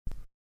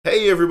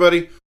Hey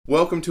everybody,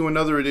 welcome to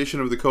another edition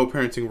of the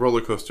Co-Parenting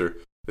Roller Coaster.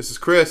 This is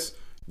Chris.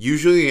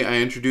 Usually I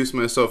introduce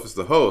myself as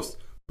the host,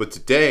 but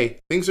today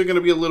things are going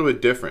to be a little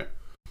bit different.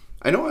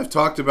 I know I've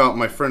talked about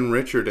my friend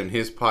Richard and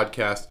his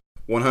podcast,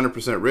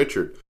 100%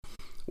 Richard.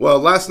 Well,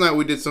 last night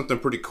we did something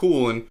pretty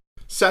cool and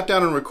sat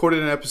down and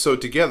recorded an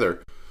episode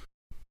together.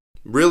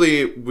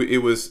 Really,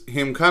 it was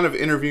him kind of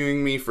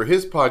interviewing me for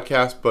his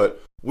podcast,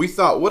 but we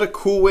thought what a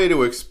cool way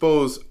to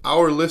expose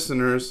our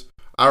listeners,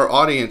 our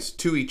audience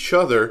to each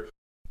other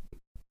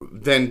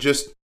than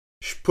just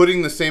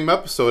putting the same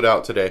episode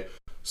out today.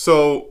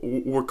 So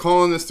we're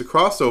calling this the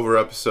crossover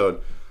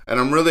episode,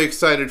 and I'm really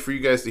excited for you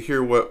guys to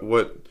hear what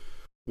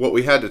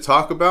we had to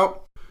talk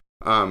about.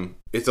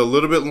 It's a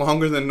little bit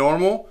longer than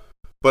normal,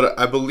 but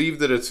I believe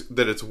that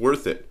it's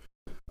worth it.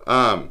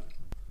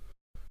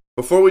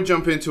 Before we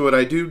jump into it,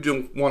 I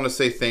do want to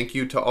say thank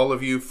you to all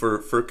of you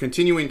for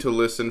continuing to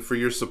listen, for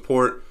your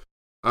support.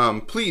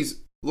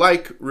 Please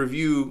like,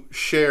 review,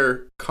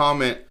 share,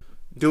 comment,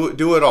 do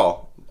it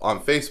all. On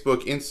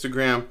Facebook,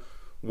 Instagram,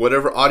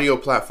 whatever audio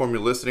platform you're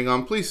listening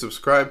on, please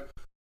subscribe.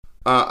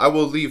 I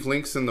will leave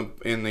links in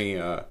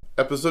the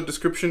episode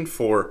description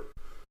for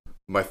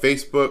my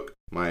Facebook,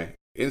 my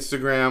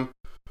Instagram,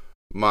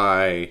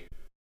 my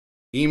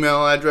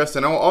email address,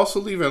 and I'll also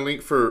leave a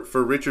link for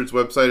Richard's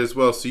website as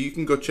well, so you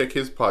can go check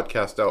his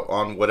podcast out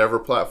on whatever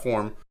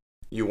platform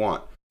you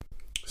want.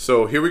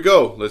 So here we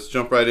go. Let's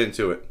jump right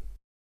into it.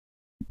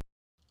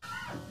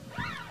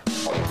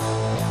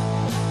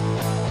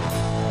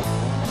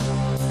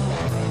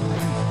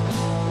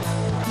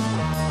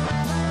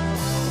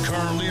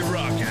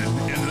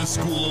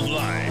 School of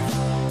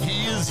Life.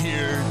 He is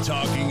here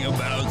talking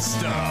about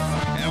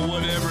stuff and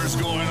whatever's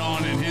going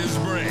on in his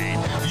brain.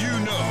 You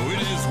know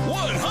it is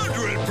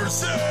 100%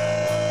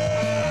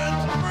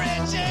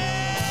 Richard!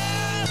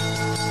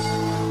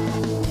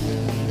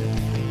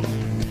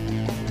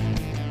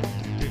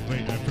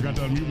 Wait, I forgot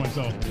to unmute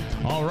myself.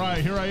 All right,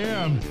 here I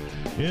am.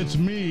 It's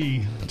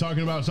me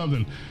talking about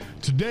something.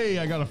 Today,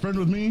 I got a friend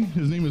with me.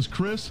 His name is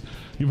Chris.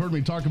 You've heard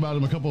me talk about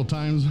him a couple of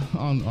times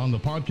on the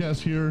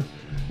podcast here,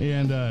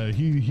 and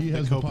he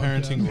has the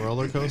co-parenting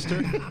roller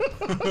coaster.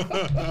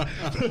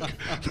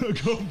 the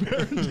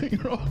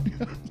co-parenting roller.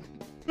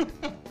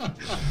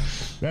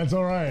 That's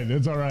all right.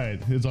 It's all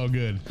right. It's all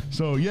good.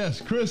 So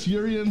yes, Chris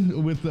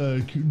Urian with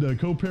the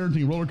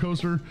co-parenting roller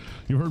coaster.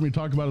 You've heard me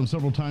talk about him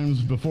several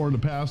times before in the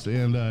past,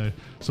 and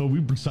so we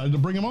decided to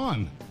bring him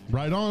on.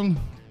 Right on.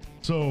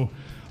 So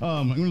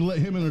I'm going to let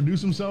him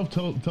introduce himself.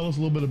 Tell us a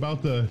little bit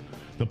about the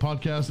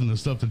podcast and the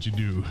stuff that you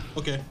do.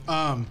 Okay.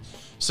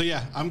 So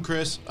yeah, I'm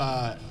Chris.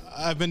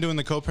 I've been doing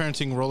the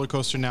co-parenting roller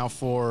coaster now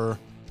for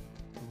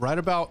right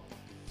about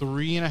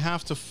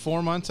 3.5 to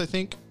 4 months, I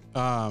think.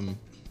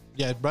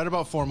 Yeah, right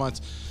about 4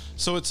 months.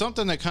 So it's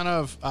something that kind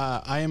of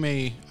I am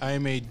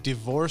a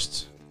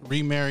divorced,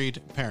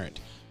 remarried parent,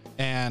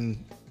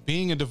 and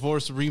being a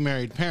divorced,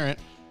 remarried parent,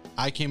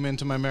 I came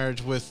into my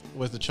marriage with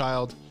a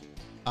child.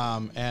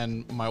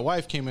 And my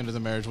wife came into the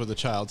marriage with a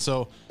child.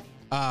 So,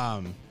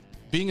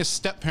 being a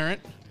step parent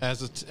at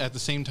the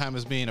same time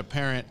as being a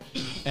parent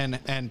and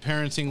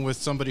parenting with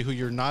somebody who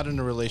you're not in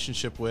a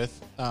relationship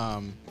with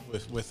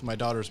my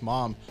daughter's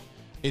mom,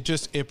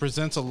 it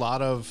presents a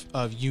lot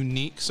of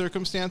unique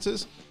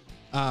circumstances,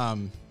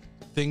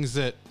 things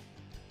that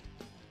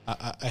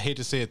I hate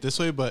to say it this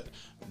way, but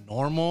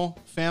normal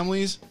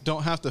families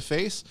don't have to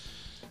face.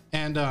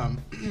 And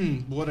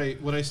what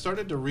I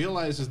started to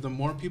realize is the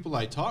more people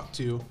I talked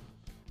to,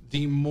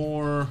 the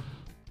more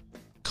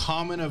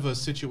common of a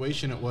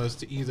situation it was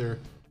to either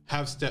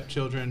have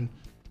stepchildren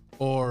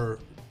or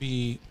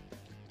be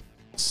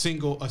a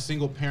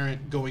single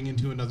parent going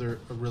into another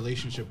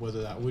relationship,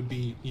 whether that would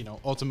be,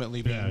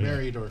 ultimately being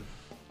married or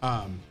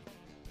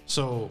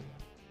so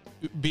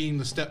being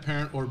the step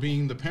parent or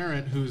being the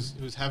parent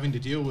who's having to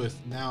deal with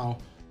now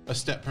a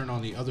step parent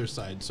on the other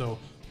side. So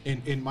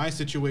in my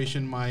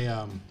situation,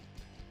 my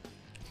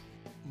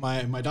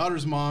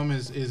daughter's mom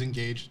is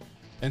engaged,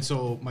 and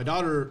so my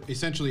daughter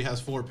essentially has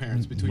 4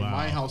 parents between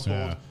my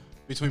household,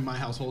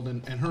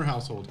 and her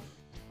household.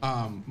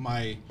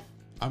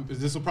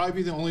 This will probably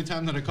be the only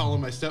time that I call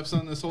him my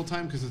stepson this whole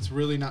time, because it's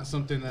really not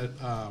something that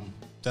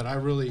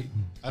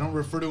I don't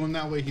refer to him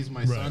that way. He's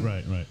my son.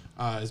 Right.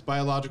 His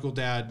biological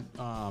dad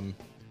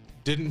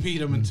didn't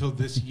meet him until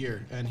this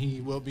year, and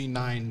he will be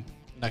 9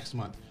 next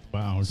month.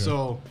 Wow. Okay.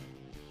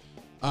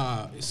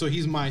 So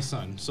he's my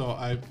son. So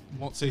I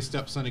won't say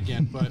stepson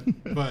again,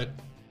 but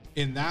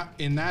in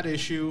that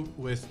issue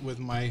with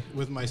my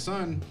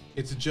son,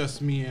 it's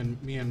just me and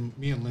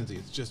Lindsay.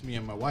 It's just me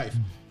and my wife.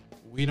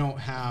 We don't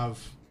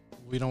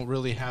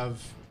really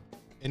have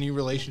any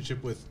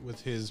relationship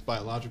with his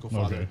biological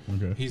father.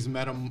 Okay. He's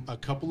met him a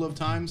couple of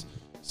times,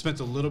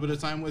 spent a little bit of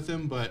time with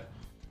him, but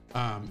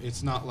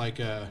it's not like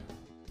a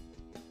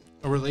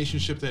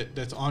relationship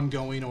that's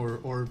ongoing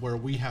or where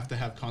we have to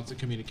have constant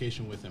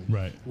communication with him.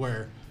 Right.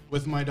 Where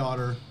with my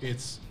daughter,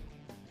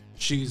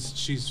 she's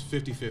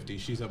 50-50.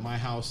 She's at my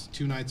house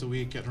 2 nights a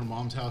week, at her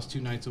mom's house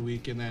 2 nights a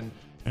week, and then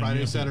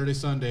Friday, Saturday,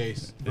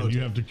 Sundays. And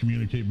you have to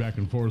communicate back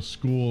and forth,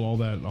 school,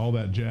 all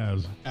that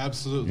jazz.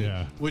 Absolutely.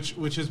 Yeah.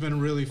 Which has been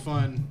really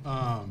fun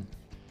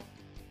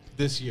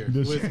this year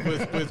with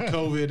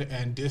COVID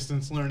and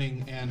distance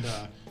learning, and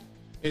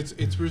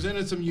it's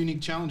presented some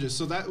unique challenges.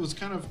 So that was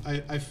kind of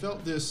I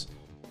felt this.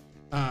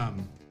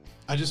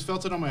 I just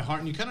felt it on my heart,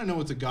 and you kind of know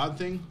it's a God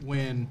thing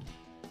when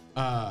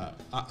I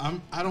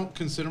don't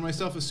consider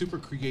myself a super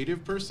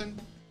creative person.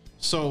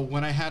 So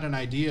when I had an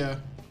idea,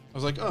 I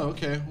was like, oh,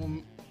 okay,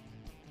 well,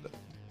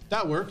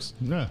 that works.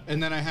 Yeah.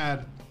 And then I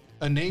had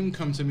a name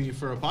come to me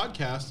for a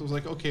podcast. I was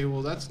like, okay,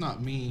 well, that's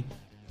not me.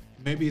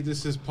 Maybe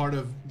this is part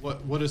of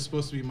what is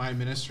supposed to be my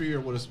ministry,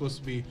 or what is supposed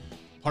to be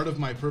part of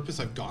my purpose.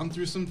 I've gone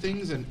through some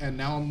things, and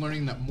now I'm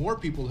learning that more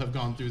people have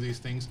gone through these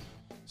things.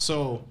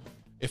 So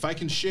if I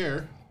can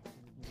share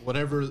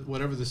whatever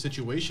the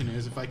situation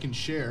is, if I can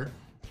share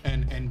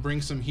and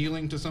bring some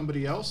healing to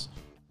somebody else,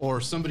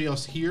 or somebody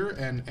else here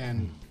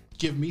and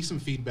give me some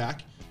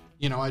feedback,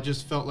 you know, I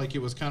just felt like it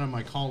was kind of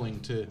my calling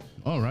to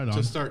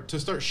to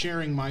start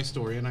sharing my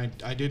story. And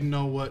I didn't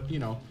know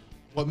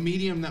what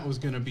medium that was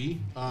going to be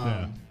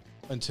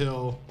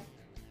until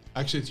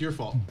actually it's your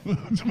fault.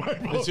 It's my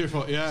fault. It's your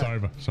fault. Yeah.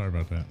 Sorry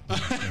about that.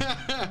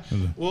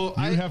 Well,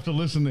 you have to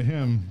listen to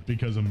him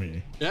because of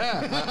me.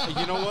 Yeah.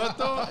 You know what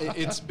though?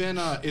 It's been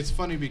it's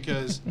funny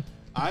because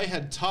I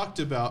had talked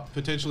about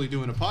potentially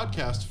doing a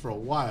podcast for a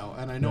while,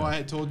 and I know I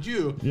had told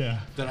you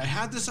that I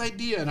had this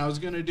idea and I was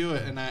going to do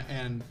it, and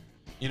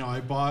I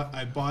bought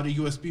a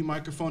USB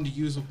microphone to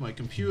use with my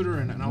computer,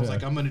 and I was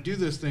like, I'm going to do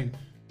this thing,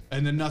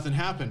 and then nothing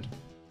happened.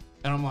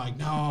 And I'm like,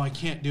 no, I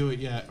can't do it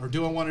yet. Or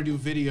do I want to do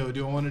video?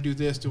 Do I want to do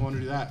this? Do I want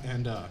to do that?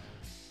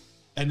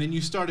 And then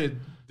you started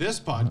this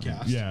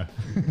podcast. Yeah.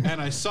 And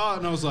I saw it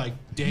and I was like,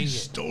 dang it.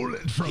 Stole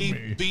it from me.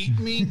 He beat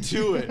me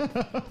to it.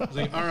 I was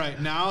like, all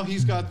right, now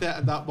he's got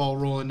that ball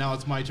rolling. Now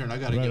it's my turn. I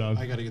gotta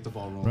get the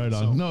ball rolling. Right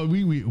on. So. No,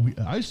 we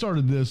I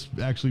started this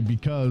actually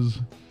because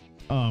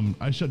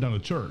I shut down a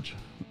church.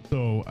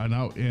 So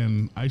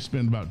I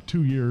spent about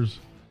 2 years,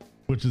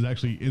 which is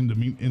actually in the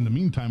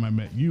meantime I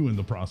met you in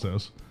the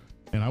process.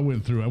 And I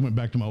went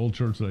back to my old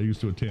church that I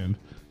used to attend,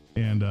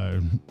 and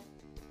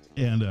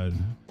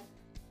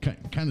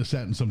kind of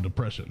sat in some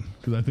depression,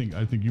 because I think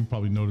you've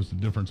probably noticed the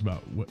difference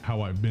about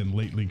how I've been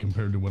lately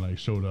compared to when I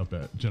showed up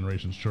at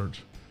Generations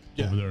Church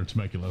over there in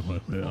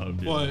Temecula.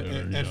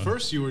 At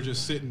first you were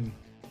just sitting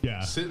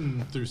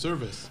through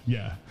service.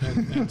 Yeah.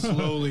 And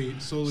slowly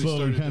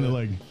started kind of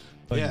like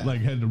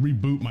had to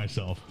reboot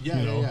myself.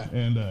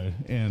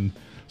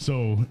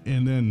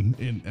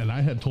 And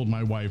I had told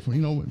my wife,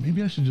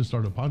 maybe I should just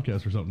start a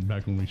podcast or something,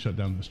 back when we shut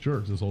down this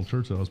old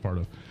church that I was part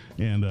of.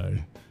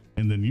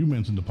 And then you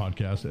mentioned the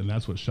podcast, and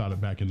that's what shot it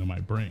back into my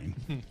brain.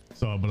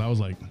 But I was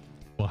like,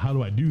 well, how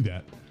do I do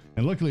that?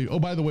 And luckily, oh,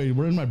 by the way,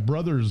 we're in my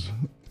brother's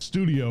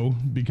studio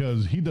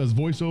because he does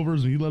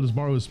voiceovers, and he let us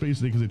borrow his space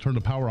today because they turned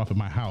the power off at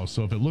my house.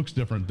 So if it looks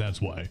different, that's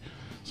why.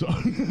 So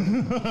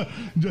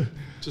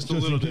just a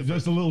little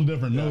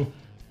different. Yeah.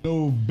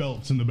 No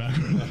belts in the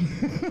background.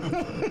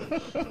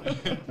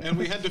 And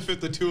we had to fit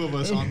the two of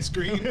us on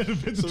screen,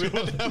 so we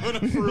had to have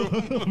enough room.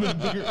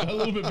 A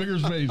little bit bigger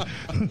space.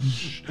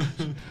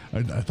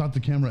 I thought the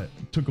camera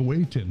took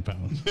away 10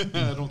 pounds.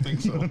 I don't think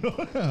so.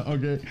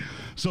 Okay.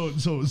 So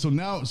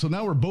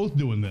now we're both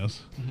doing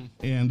this,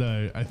 and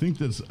I think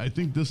this is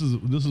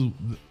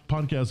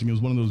podcasting is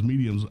one of those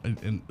mediums,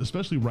 and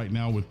especially right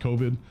now with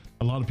COVID,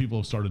 a lot of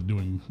people have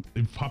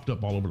they've popped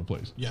up all over the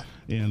place. Yeah.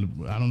 And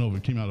I don't know if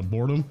it came out of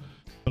boredom,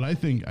 but I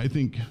think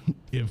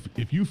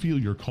if you feel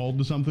you're called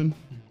to something,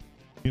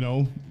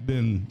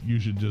 then you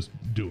should just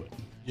do it.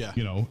 Yeah.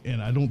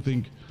 And I don't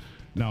think,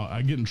 now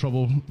I get in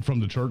trouble from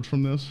the church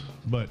from this,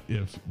 but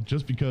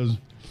just because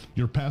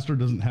your pastor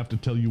doesn't have to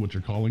tell you what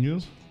your calling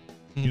is,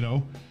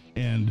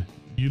 and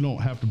you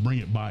don't have to bring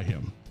it by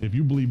him. If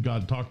you believe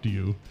God talked to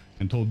you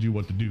and told you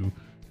what to do,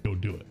 go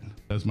do it.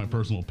 That's my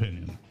personal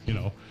opinion,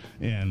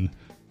 and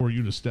for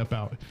you to step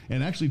out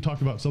and actually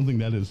talk about something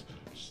that is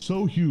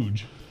so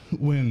huge.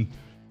 When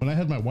I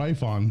had my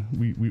wife on,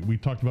 we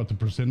talked about the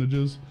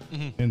percentages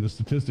and the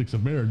statistics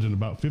of marriage, and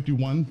about 50,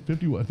 I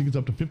think it's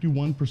up to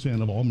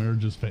 51% of all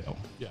marriages fail.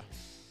 Yeah.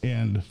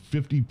 And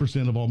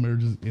 50% of all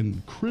marriages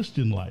in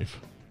Christian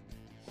life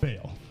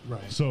fail.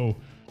 Right. So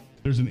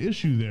there's an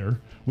issue there,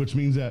 which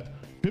means that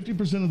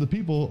 50% of the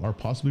people are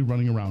possibly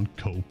running around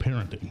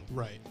co-parenting.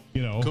 Right.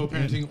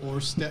 Co-parenting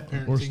or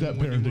step-parenting.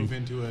 When you move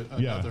into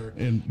another.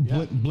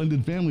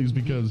 Blended families,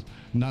 because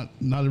not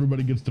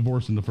everybody gets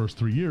divorced in the first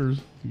 3 years.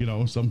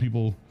 Some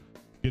people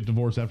get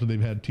divorced after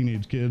they've had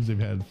teenage kids. They've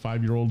had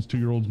 5-year-olds,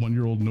 2-year-olds,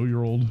 1-year-old,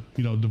 no-year-old,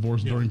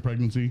 divorced during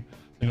pregnancy.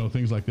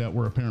 Things like that,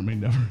 where a parent may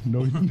never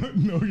know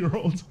your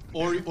olds.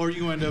 Or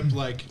you end up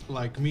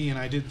like me, and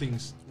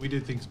we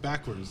did things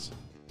backwards.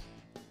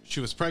 She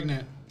was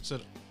pregnant,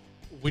 said,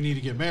 we need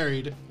to get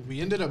married. We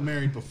ended up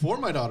married before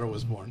my daughter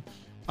was born.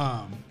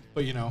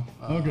 But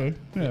okay,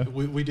 yeah,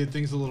 we did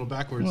things a little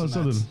backwards. Well,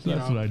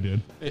 that's what I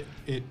did.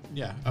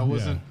 I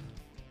wasn't.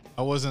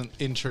 I wasn't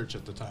in church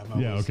at the time.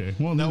 Okay.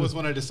 Well, that was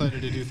when I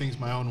decided to do things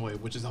my own way,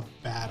 which is a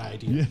bad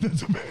idea. Yeah,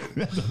 that's a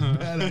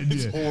bad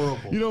idea. It's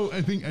horrible. You know,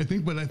 I think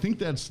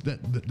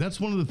that's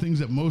one of the things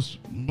that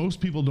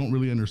most people don't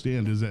really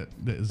understand is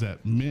that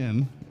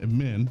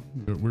men,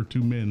 we're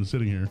two men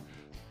sitting here.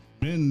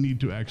 Men need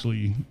to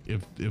actually,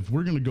 if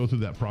we're going to go through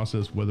that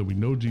process, whether we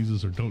know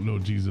Jesus or don't know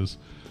Jesus,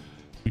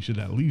 we should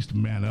at least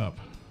man up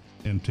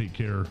and take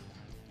care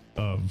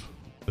of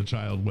the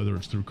child, whether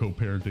it's through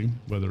co-parenting,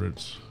 whether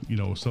it's, you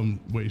know, some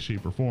way,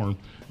 shape, or form.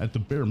 At the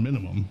bare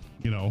minimum,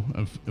 you know,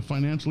 if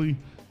financially,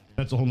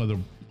 that's a whole nother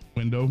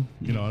window.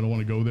 You know, I don't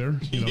want to go there,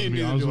 you know, to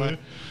be honest with you,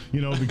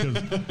 you know, because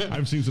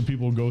I've seen some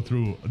people go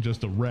through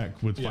just a wreck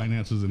with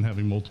finances and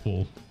having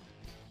multiple,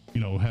 you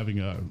know, having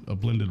a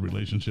blended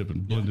relationship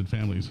and blended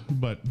families.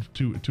 But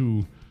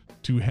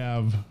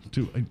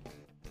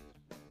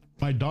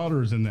my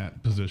daughter's in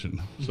that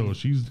position. So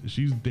she's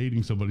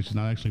dating somebody. She's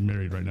not actually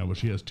married right now, but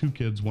she has 2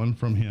 kids, one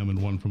from him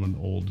and one from an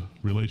old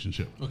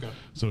relationship. Okay.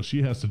 So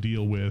she has to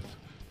deal with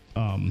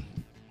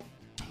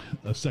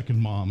a second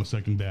mom, a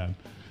second dad,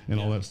 and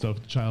all that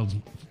stuff. The child's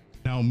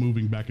now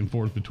moving back and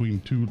forth between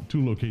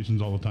two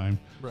locations all the time,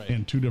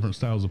 and 2 different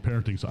styles of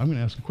parenting. So I'm going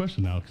to ask a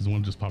question now because the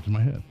one just popped in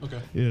my head.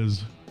 Okay.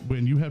 Is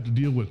when you have to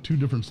deal with 2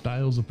 different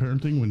styles of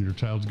parenting when your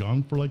child's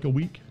gone for like a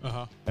week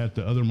at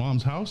the other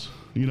mom's house,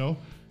 you know,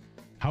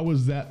 how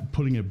is that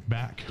putting it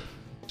back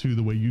to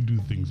the way you do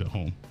things at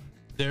home?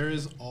 There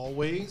is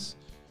always,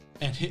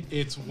 and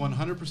it's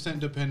 100%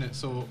 dependent.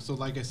 So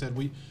like I said,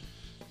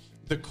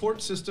 the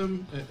court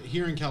system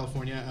here in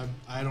California,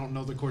 I don't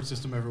know the court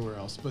system everywhere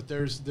else, but they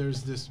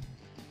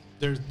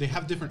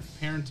have different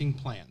parenting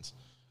plans.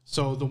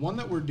 So the one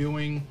that we're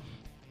doing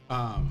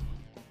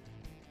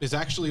is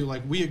actually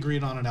like we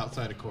agreed on it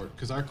outside of court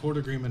because our court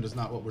agreement is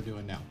not what we're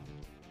doing now.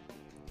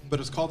 But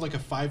it's called like a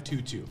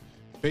 5-2-2,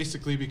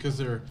 basically because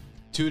they're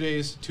 2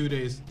 days,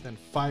 then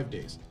 5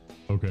 days.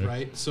 Okay.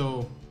 Right.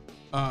 So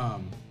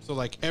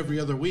like every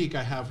other week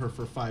I have her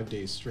for 5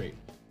 days straight.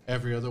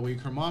 Every other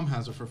week her mom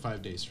has her for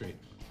 5 days straight.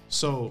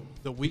 So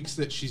the weeks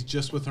that she's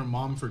just with her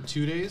mom for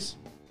 2 days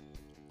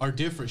are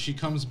different. She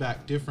comes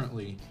back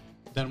differently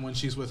than when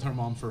she's with her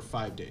mom for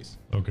 5 days.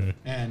 Okay.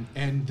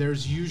 And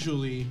there's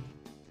usually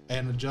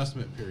an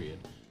adjustment period.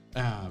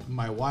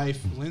 My wife,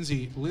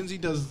 Lindsay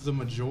does the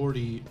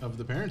majority of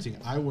the parenting.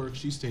 I work,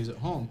 she stays at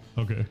home.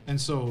 Okay. And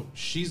so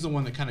she's the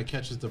one that kind of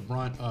catches the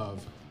brunt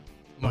of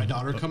my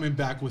daughter coming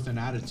back with an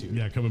attitude.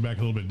 Yeah, coming back a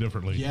little bit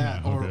differently.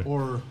 Yeah, okay.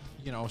 or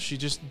you know,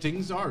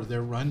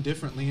 they're run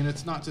differently. And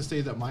it's not to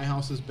say that my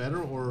house is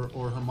better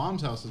or her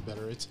mom's house is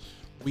better.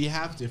 We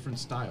have different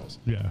styles.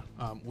 Yeah.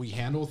 We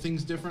handle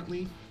things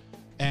differently.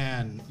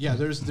 And yeah,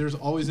 there's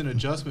always an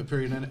adjustment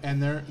period.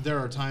 And there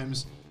are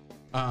times,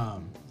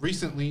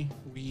 recently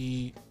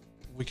we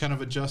kind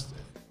of adjust.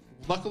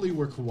 Luckily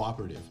we're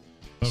cooperative.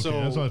 Okay, So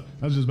that's what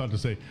I was just about to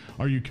say.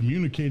 Are you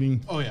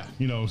communicating? Oh yeah.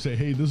 You know, say,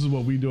 hey, this is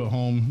what we do at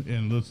home,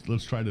 and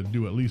let's try to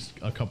do at least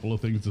a couple of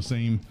things the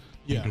same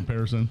in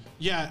comparison.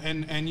 Yeah,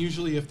 and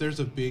usually if there's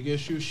a big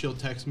issue, she'll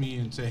text me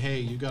and say, hey,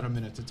 you got a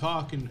minute to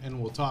talk,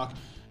 and we'll talk.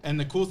 And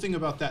the cool thing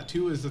about that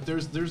too is that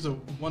there's a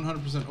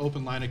 100%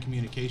 open line of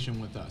communication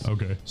with us.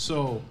 Okay.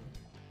 So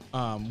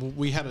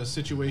we had a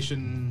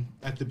situation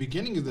at the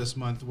beginning of this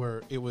month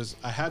where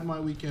I had my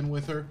weekend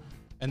with her,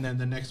 and then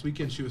the next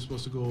weekend she was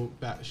supposed to go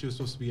back. She was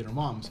supposed to be at her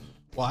mom's.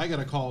 Well, I got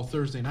a call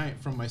Thursday night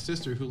from my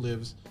sister who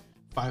lives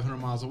 500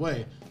 miles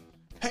away.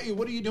 Hey,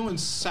 what are you doing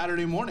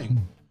Saturday morning?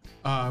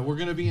 We're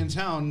gonna be in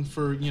town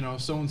for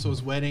so and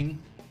so's wedding.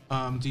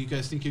 Do you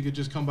guys think you could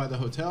just come by the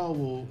hotel?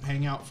 We'll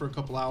hang out for a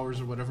couple hours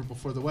or whatever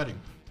before the wedding.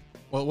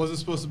 Well, it wasn't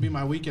supposed to be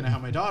my weekend. I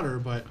had my daughter,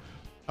 but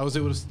I was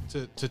able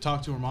to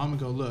talk to her mom and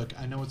go, look,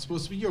 I know it's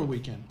supposed to be your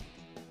weekend,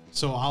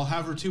 so I'll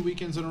have her 2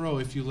 weekends in a row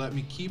if you let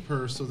me keep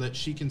her so that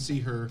she can see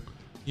her,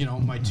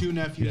 my 2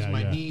 nephews,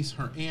 my niece,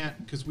 her aunt,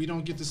 because we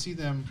don't get to see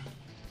them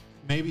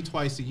maybe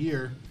twice a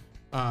year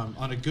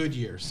on a good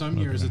year. Some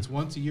years it's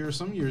once a year,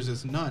 some years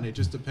it's none. It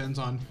just depends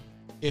on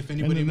if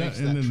anybody makes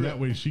that trip. And then that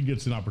way she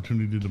gets an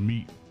opportunity to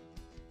meet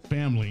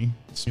family,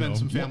 spend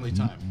some family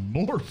time,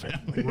 more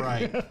family,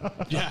 right?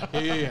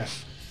 Yeah.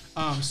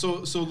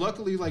 So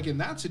luckily, like in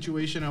that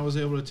situation, I was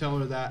able to tell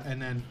her that,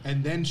 and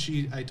then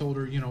I told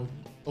her,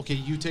 okay,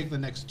 you take the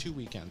next 2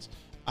 weekends.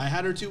 I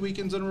had her 2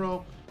 weekends in a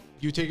row.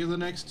 You take her the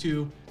next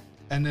 2,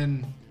 and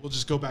then we'll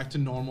just go back to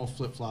normal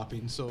flip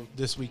flopping. So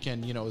this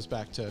weekend, is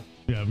back to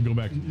we go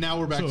back. Now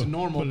we're back to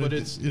normal, but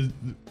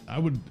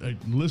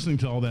listening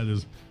to all that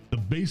is the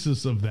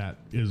basis of that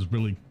is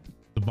really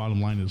the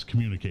bottom line is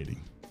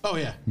communicating. Oh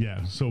yeah.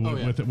 Yeah. So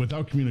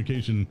without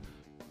communication,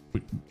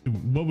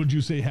 what would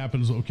you say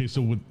happens? Okay,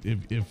 so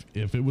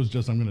if it was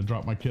just I'm going to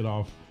drop my kid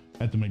off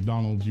at the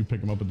McDonald's, you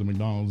pick him up at the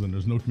McDonald's, and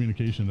there's no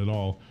communication at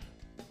all,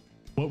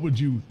 what would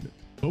you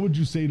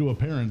say to a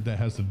parent that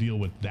has to deal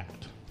with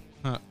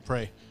that?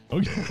 Pray.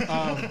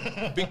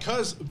 Okay.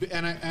 Because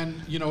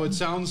it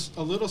sounds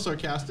a little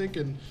sarcastic,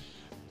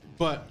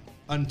 but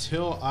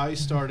until I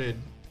started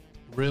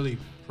really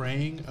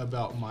praying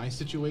about my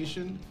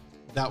situation,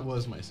 that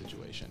was my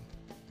situation.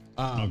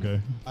 Okay.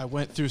 I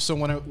went through, so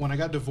when I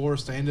got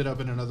divorced, I ended up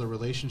in another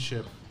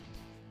relationship.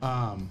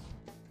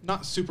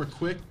 Not super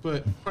quick,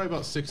 but probably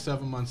about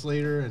 6-7 months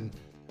later,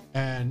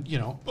 and you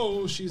know,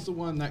 oh, she's the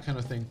one, that kind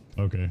of thing.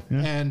 Okay.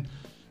 Yeah. And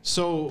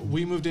so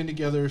we moved in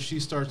together. She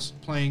starts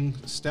playing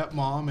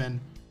stepmom, and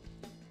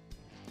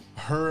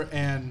her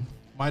and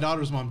my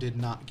daughter's mom did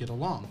not get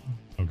along.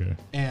 Okay.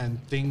 And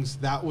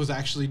that was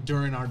actually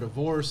during our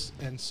divorce.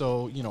 And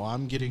so, you know,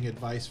 I'm getting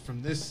advice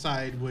from this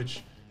side,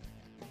 which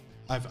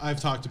I've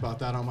talked about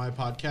that on my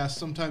podcast.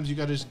 Sometimes you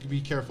got to just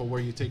be careful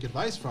where you take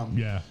advice from.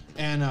 Yeah.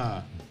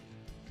 And,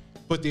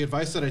 but the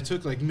advice that I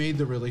took, like, made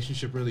the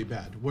relationship really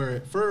bad. Where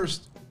at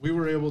first we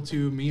were able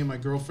to, me and my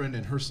girlfriend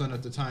and her son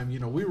at the time, you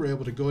know, we were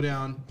able to go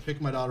down, pick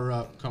my daughter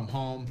up, come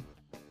home.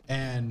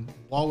 And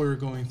while we were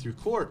going through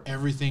court,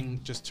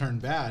 everything just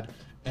turned bad.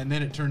 And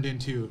then it turned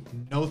into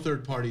no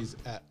third parties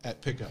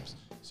at pickups.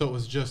 So it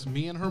was just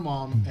me and her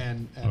mom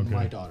and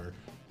my daughter.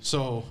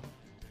 So,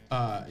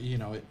 you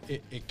know,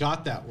 it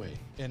got that way.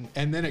 And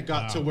then it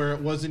got to where it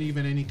wasn't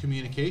even any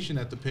communication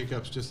at the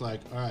pickups, just like,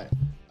 all right,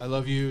 I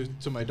love you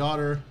to my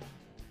daughter.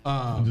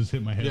 I just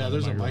hit my head. Yeah, on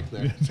there's the a mic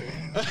there.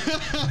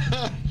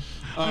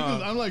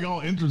 I'm like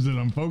all interested.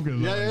 I'm focused.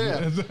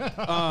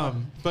 Yeah.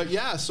 But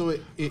yeah, so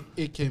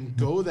it can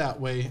go that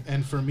way.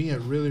 And for me, it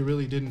really,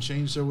 really didn't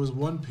change. There was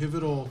one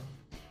pivotal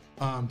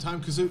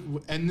time,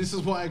 and this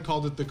is why I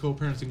called it the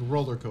co-parenting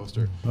roller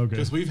coaster. Okay.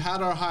 Because we've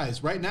had our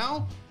highs. Right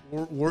now,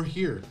 we're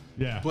here.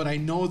 Yeah. But I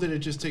know that it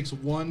just takes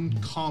one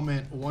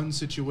comment, one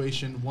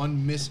situation,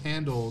 one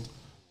mishandled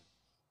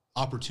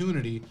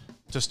opportunity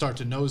to start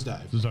to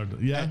nosedive.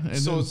 And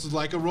so it's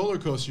like a roller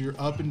coaster. You're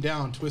up and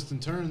down, twists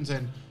and turns.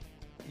 And,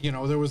 you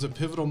know, there was a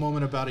pivotal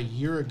moment about a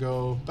year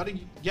ago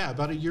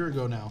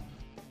now,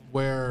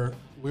 where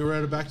we were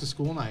at a back to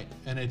school night,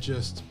 and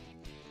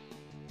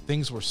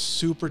things were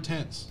super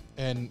tense.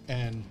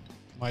 And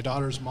my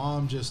daughter's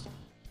mom just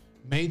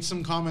made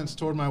some comments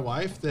toward my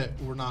wife that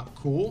were not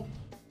cool.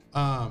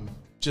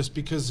 Just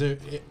because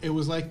it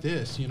was like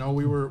this, you know,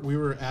 we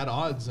were at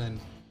odds, and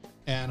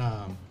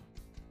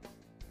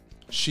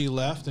she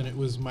left, and it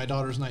was my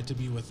daughter's night to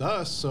be with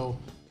us. So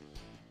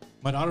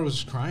my daughter was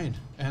just crying,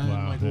 and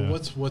I'm like,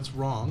 well, what's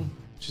wrong?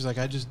 She's like,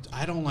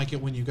 I don't like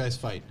it when you guys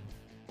fight.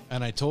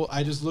 And I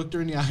just looked her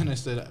in the eye and I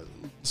said,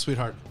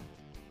 sweetheart,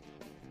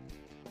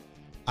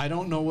 I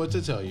don't know what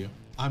to tell you.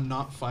 I'm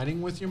not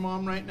fighting with your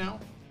mom right now.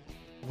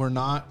 We're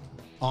not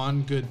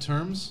on good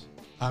terms.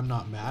 I'm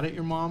not mad at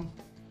your mom.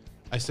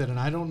 I said, and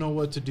I don't know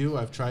what to do.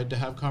 I've tried to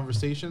have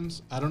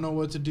conversations. I don't know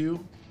what to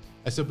do.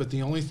 I said, but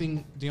the only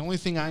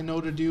thing I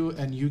know to do,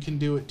 and you can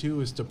do it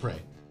too, is to pray.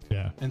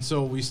 Yeah. And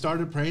so we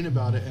started praying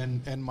about it,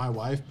 and my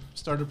wife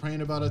started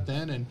praying about it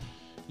then, and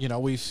you know,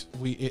 we've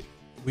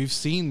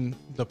seen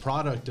the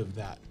product of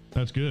that.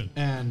 That's good.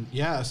 And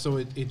yeah, so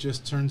it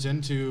just turns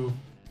into,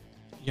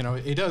 you know,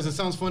 it does. It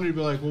sounds funny to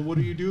be like, well, what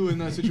do you do in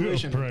that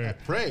situation?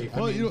 Pray.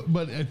 Well, you know,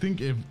 but I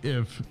think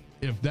if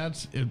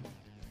that's it,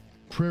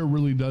 prayer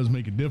really does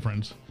make a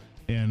difference.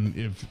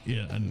 And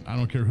and I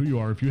don't care who you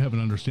are, if you have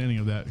an understanding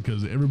of that,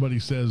 because everybody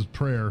says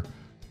prayer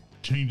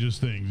changes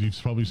things. You've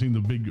probably seen the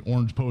big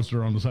orange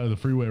poster on the side of the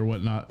freeway or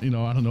whatnot. You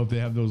know, I don't know if they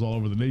have those all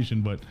over the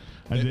nation, but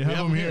they have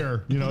them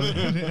here. You know,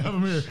 they have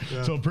them here.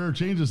 Yeah. So prayer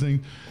changes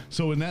things.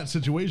 So in that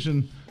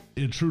situation,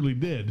 it truly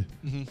did.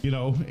 Mm-hmm. You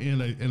know,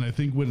 and I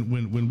think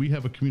when we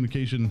have a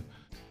communication,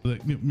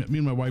 like me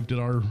and my wife did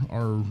our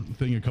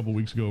thing a couple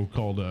weeks ago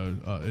called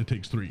It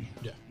Takes Three.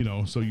 Yeah. You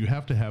know, so you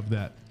have to have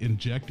that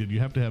injected. You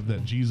have to have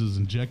that Jesus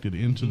injected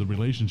into the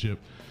relationship,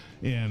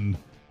 and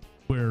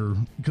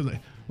because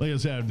like I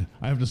said,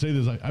 I have to say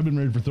this. I've been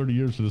married for 30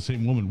 years to the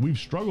same woman. We've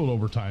struggled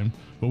over time,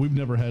 but we've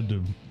never had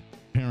to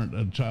parent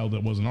a child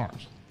that wasn't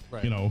ours.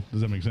 Right. You know,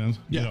 does that make sense?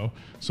 Yeah. You know,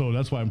 so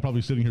that's why I'm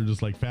probably sitting here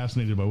just like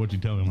fascinated by what you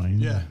tell me. Like,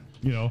 yeah.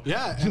 You know.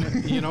 Yeah,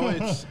 and you know,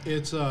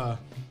 it's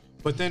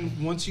but then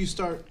once you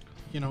start,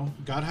 you know,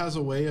 God has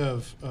a way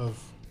of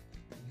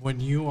when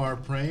you are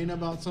praying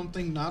about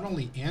something, not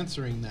only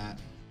answering that,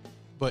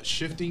 but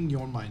shifting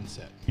your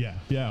mindset. Yeah,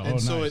 yeah. And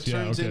so nice. It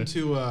turns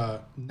into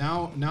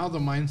now the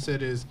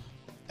mindset is,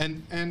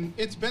 and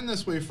it's been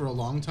this way for a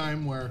long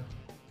time, where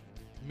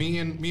me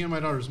and my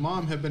daughter's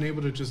mom have been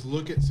able to just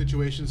look at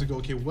situations and go,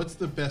 okay, what's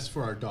the best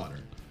for our daughter?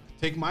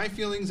 Take my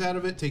feelings out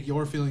of it, take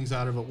your feelings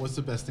out of it. What's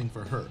the best thing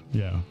for her?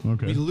 Yeah.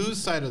 Okay. We lose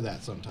sight of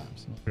that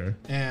sometimes. Okay.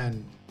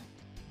 And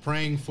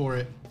praying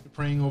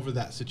over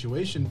that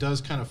situation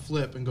does kind of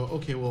flip and go,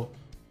 okay, well,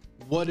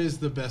 what is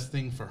the best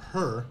thing for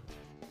her?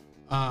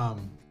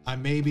 I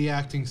may be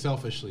acting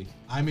selfishly.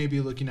 I may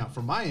be looking out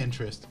for my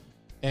interest,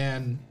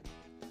 and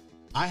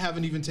I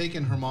haven't even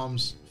taken her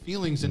mom's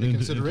feelings into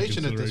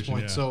consideration at this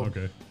point. Yeah, so,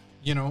 okay.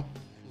 You know,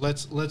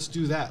 let's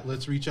do that.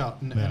 Let's reach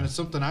out, and it's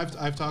something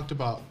I've talked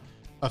about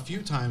a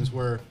few times,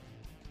 where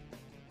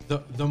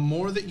the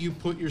more that you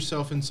put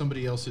yourself in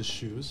somebody else's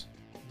shoes,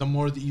 the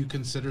more that you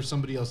consider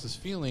somebody else's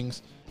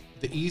feelings,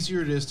 the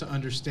easier it is to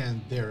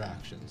understand their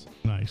actions.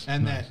 Nice.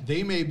 And that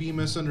they may be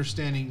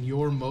misunderstanding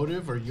your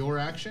motive or your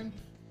action.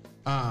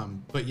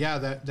 But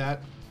yeah,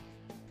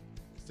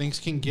 things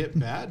can get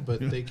bad,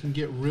 but they can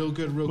get real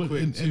good real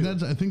quick and too.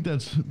 I think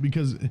that's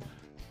because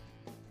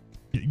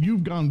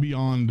you've gone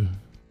beyond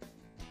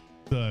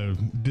the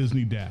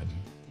Disney dad,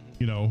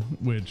 you know,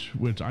 which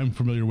I'm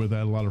familiar with. I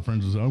had a lot of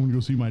friends who said, I'm going to go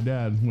see my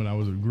dad when I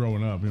was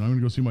growing up. You know, I'm going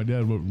to go see my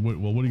dad. Well,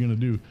 what are you going to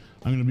do?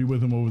 I'm going to be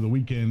with him over the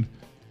weekend,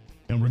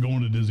 and we're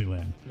going to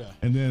Disneyland. Yeah.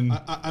 And then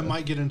I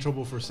might get in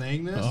trouble for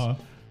saying this,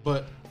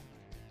 but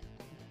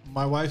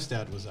my wife's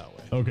dad was that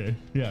way. Okay,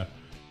 yeah.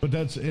 But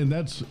that's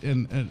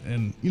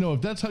and you know,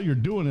 if that's how you're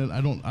doing it,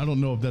 I don't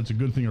know if that's a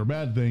good thing or a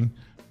bad thing,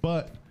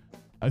 but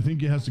I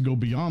think it has to go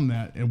beyond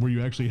that, and where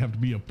you actually have to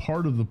be a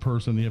part of the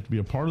person, you have to be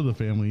a part of the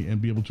family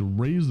and be able to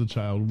raise the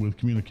child with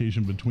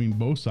communication between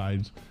both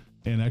sides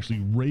and actually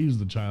raise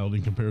the child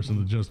in comparison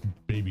to just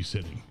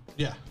babysitting.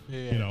 Yeah.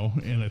 You know,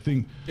 and I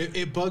think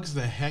it bugs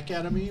the heck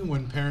out of me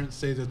when parents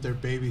say that they're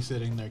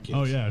babysitting their kids.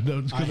 Oh yeah,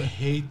 I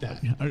hate that.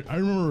 I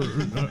remember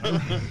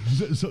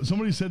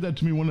somebody said that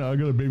to me one day. I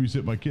got to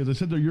babysit my kids. I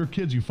said, they're your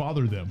kids. You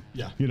father them.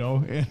 Yeah. You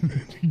know, and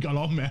he got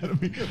all mad at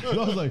me. And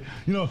I was like,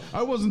 you know,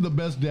 I wasn't the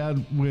best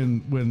dad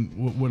when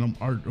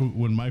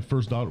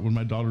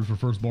my daughters were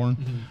first born.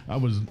 I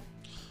was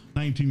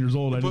 19 years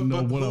old. I didn't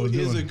know what I was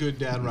doing. Who is a good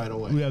dad right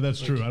away? Yeah,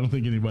 that's true. I don't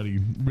think anybody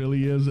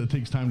really is. It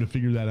takes time to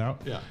figure that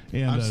out. Yeah,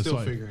 and I'm still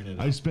figuring it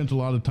out. I spent a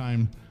lot of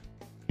time,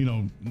 you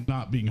know,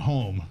 not being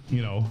home,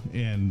 you know,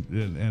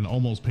 and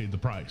almost paid the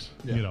price,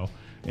 you know.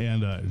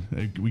 And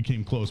we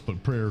came close,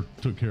 but prayer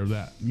took care of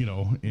that, you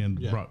know, and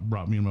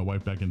brought me and my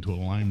wife back into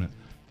alignment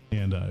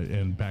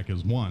and back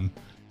as one.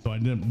 So I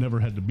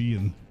never had to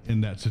be in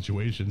that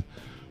situation,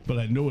 but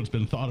I know it's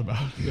been thought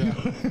about. Yeah,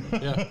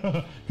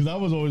 because I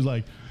was always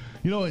like,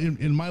 you know,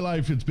 in my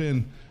life, it's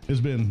been,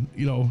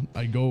 you know,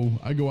 I go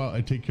out,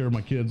 I take care of my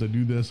kids, I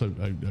do this, I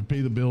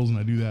pay the bills, and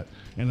I do that.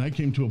 And I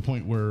came to a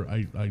point where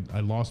I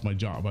lost my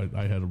job.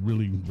 I had a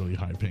really, really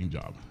high paying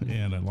job,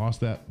 and I lost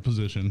that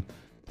position,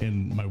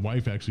 and my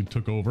wife actually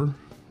took over,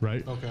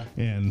 right? Okay.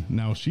 And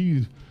now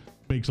she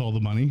makes all the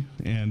money,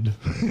 and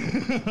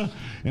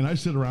and I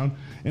sit around,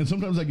 and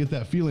sometimes I get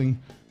that feeling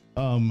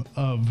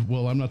of,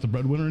 well, I'm not the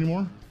breadwinner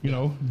anymore, you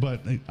know,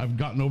 but I've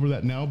gotten over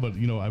that now. But,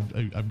 you know,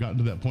 I've gotten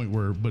to that point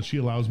where, but she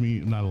allows me,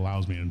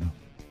 and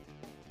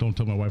don't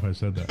tell my wife I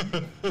said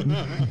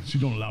that. She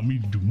don't allow me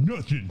to do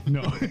nothing.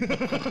 No.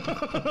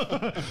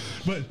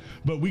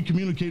 but we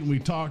communicate and we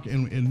talk,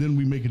 and then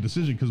we make a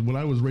decision. Because when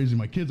I was raising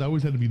my kids, I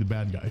always had to be the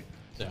bad guy.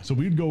 Yeah. So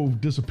we'd go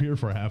disappear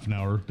for a half an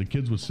hour. The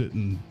kids would sit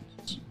in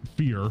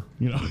fear,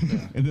 you know,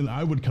 and then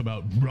I would come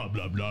out, blah,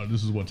 blah, blah.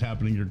 This is what's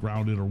happening. You're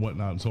grounded or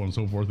whatnot, and so on and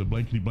so forth. And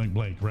blankety blank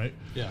blank, right?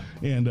 Yeah.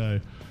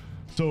 And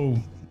so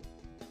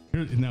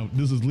here, now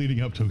this is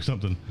leading up to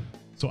something.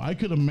 So I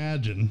could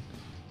imagine.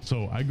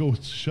 So I go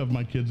shove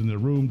my kids in their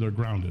room. They're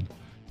grounded.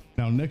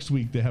 Now next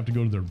week they have to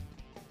go to their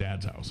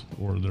dad's house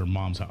or their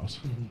mom's house,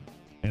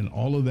 and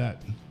all of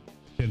that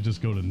can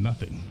just go to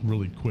nothing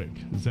really quick.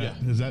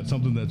 Is that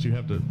something that you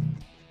have to?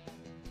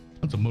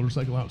 That's a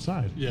motorcycle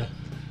outside. Yeah.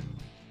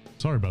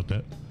 Sorry about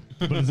that.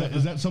 But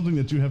is that something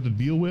that you have to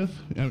deal with?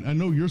 I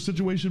know your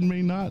situation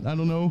may not. I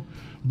don't know,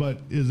 but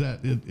is that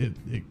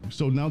it?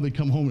 So now they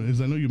come home.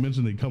 As I know you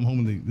mentioned, they come home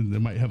and they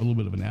might have a little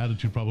bit of an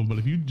attitude problem. But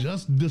if you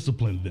just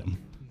disciplined them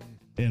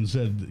and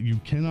said you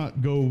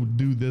cannot go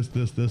do this,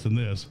 and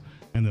this,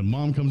 and then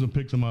mom comes and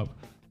picks them up,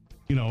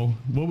 you know,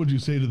 what would you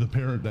say to the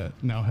parent that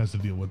now has to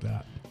deal with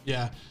that?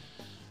 Yeah.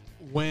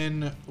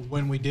 When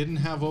we didn't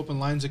have open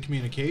lines of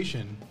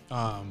communication,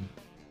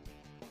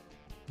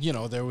 you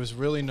know, there was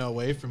really no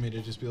way for me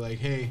to just be like,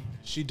 hey,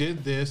 she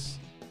did this.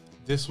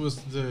 This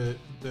was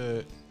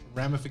the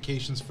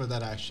ramifications for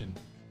that action.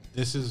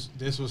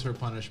 This was her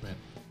punishment.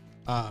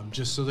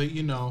 Just so that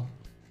you know,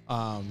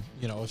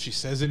 if she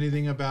says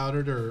anything about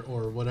it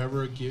or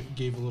whatever,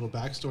 gave a little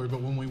backstory.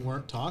 But when we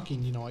weren't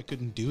talking, you know, I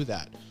couldn't do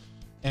that.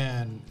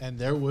 And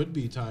there would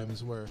be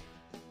times where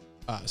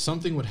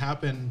something would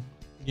happen,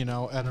 you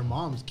know, at her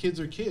mom's. Kids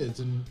are kids.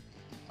 And,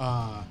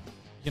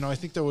 you know, I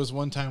think there was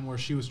one time where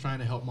she was trying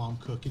to help mom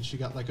cook and she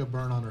got like a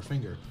burn on her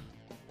finger.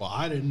 Well,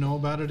 I didn't know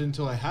about it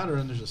until I had her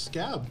and there's a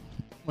scab.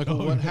 I'm like,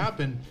 well, what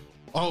happened?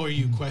 Oh, are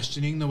you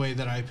questioning the way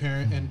that I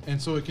parent?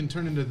 And so it can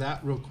turn into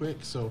that real quick.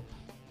 So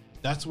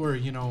that's where,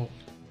 you know,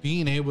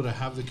 being able to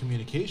have the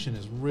communication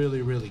is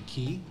really, really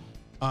key.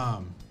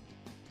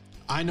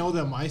 I know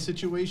that my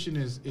situation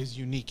is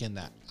unique in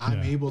that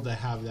I'm able to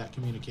have that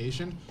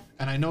communication,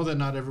 and I know that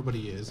not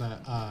everybody is.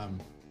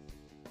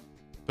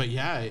 But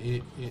yeah,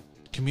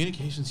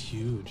 communication's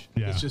huge.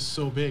 Yeah. It's just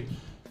so big.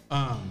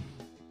 Yeah.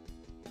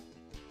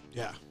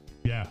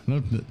 Yeah.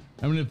 No,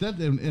 I mean, if that,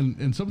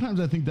 and sometimes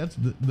I think that's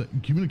the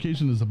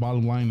communication is the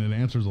bottom line and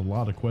answers a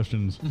lot of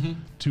questions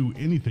to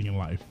anything in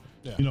life.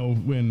 Yeah. You know,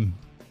 when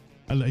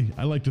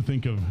I like to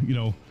think of, you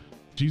know,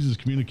 Jesus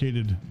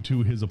communicated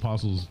to his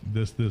apostles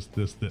this,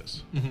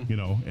 you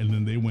know, and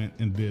then they went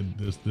and did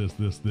this.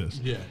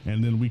 Yeah.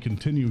 And then we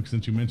continue,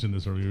 since you mentioned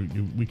this earlier,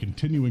 we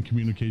continue in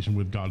communication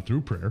with God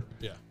through prayer.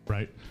 Yeah.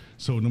 Right.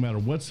 So no matter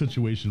what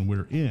situation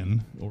we're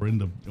in or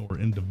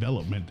in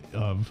development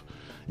of,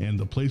 and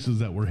the places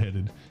that we're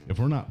headed, if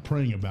we're not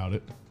praying about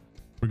it,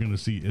 we're going to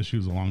see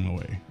issues along the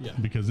way. Yeah.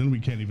 Because then we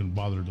can't even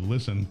bother to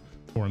listen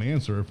for an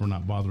answer if we're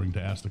not bothering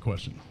to ask the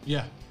question.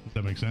 Yeah. Does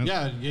that make sense?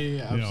 Yeah,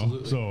 absolutely. You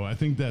know, so I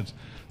think that's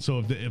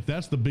so. If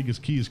that's the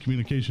biggest key is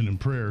communication and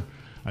prayer,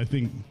 I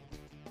think.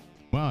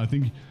 Wow,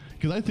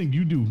 because I think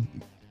you do.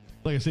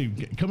 Like I say,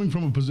 coming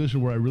from a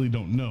position where I really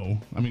don't know.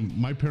 I mean,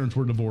 my parents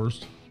were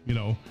divorced, you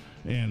know,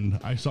 and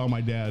I saw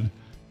my dad,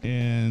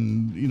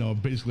 and you know,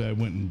 basically I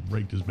went and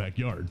raked his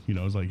backyard. You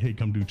know, I was like, hey,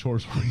 come do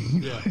chores for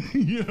me. Yeah.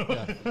 You know,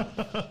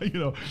 Yeah. you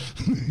know.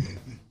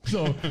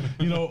 So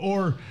you know,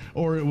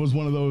 or it was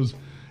one of those.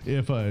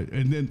 If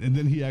and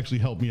then he actually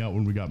helped me out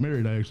when we got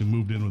married. I actually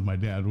moved in with my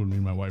dad when me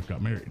and my wife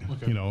got married.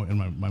 Okay. You know,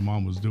 and my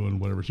mom was doing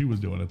whatever she was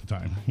doing at the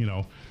time. You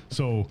know,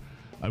 so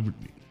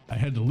I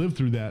had to live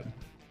through that,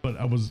 but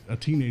I was a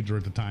teenager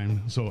at the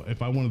time. So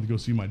if I wanted to go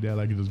see my dad,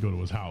 I could just go to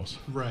his house.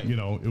 Right. You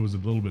know, it was a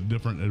little bit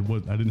different. I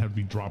didn't have to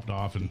be dropped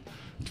off and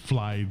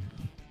fly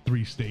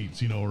 3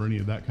 states, you know, or any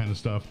of that kind of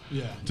stuff.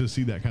 Yeah. To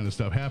see that kind of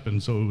stuff happen.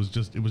 So it was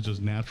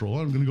just natural. Oh,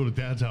 I'm going to go to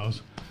dad's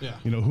house. Yeah.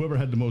 You know, whoever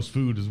had the most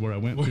food is where I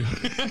went to.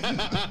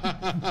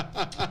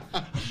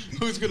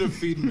 Who's gonna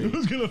feed me?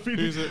 Who's gonna feed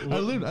me? I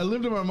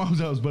lived at my mom's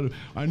house, but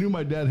I knew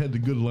my dad had the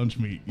good lunch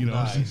meat, you know.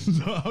 Nice.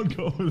 So I would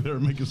go over there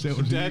and make a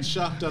sandwich. Dad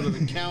shopped out of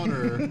the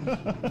counter,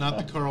 not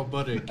the Carl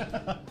Buddick.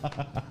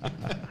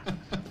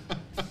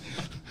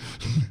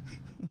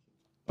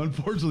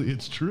 Unfortunately,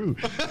 it's true.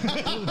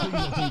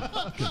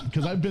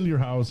 Because I've been to your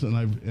house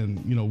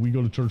and you know, we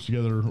go to church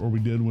together, or we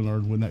did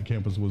when that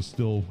campus was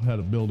still had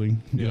a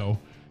building, you know,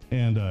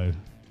 and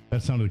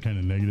that sounded kind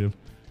of negative.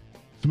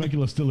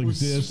 Temecula still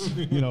exists,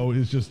 you know.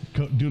 It's just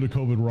due to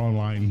COVID, we're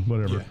online,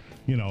 whatever, Yeah.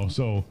 you know.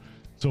 So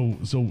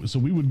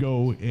we would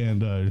go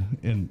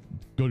and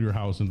go to your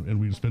house and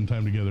we'd spend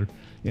time together.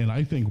 And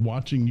I think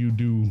watching you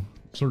do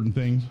certain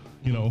things,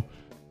 you know,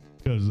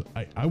 because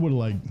I would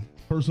like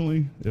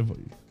personally, if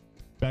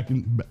back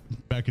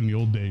in the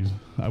old days,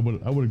 I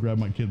would have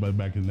grabbed my kid by the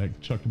back of the neck,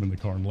 chucked him in the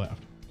car, and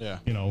left. Yeah.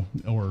 You know,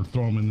 or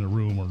throw him in the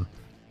room, or you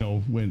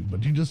know,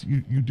 but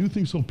you do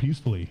things so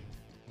peacefully.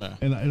 Yeah.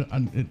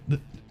 And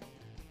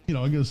you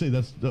know, I'm gonna say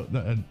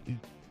I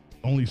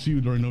only see you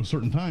during those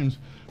certain times,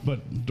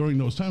 but during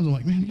those times, I'm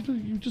like, man,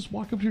 you just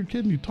walk up to your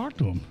kid and you talk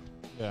to him.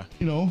 Yeah.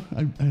 You know,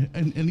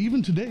 and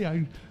even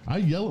today, I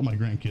yell at my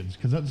grandkids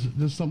because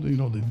that's something, you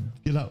know, they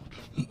get out.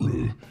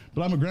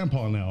 But I'm a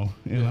grandpa now,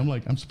 and I'm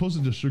like, I'm supposed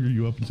to just sugar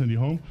you up and send you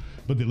home,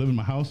 but they live in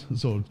my house,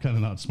 so it's kind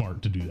of not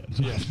smart to do that.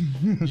 Yeah.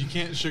 You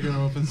can't sugar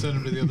them up and send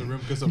them to the other room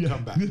because they'll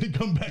come back. They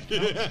come back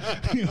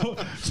out, you know?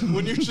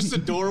 When you're just a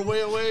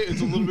doorway away,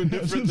 it's a little bit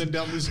different than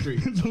down the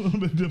street. It's a little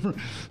bit different.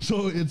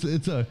 So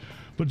it's a,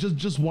 but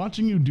just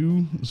watching you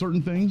do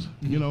certain things,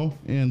 you know,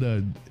 and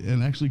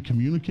actually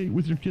communicate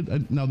with your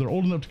kid. Now they're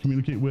old enough to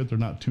communicate with. They're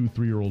not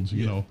 2-3-year-olds,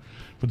 you know,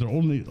 but they're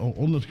old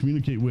enough to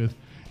communicate with,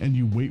 and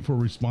you wait for a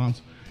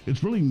response.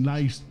 It's really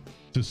nice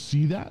to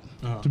see that,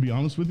 to be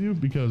honest with you,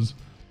 because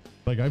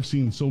like I've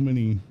seen so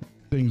many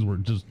things where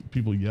just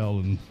people yell,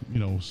 and you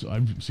know, so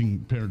I've seen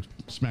parents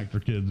smack their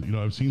kids, you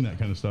know, I've seen that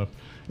kind of stuff.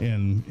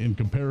 And in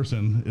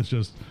comparison, it's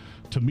just,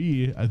 to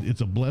me,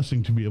 it's a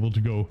blessing to be able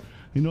to go,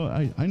 you know,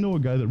 I know a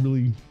guy that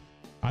really,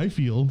 I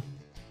feel,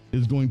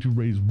 is going to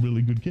raise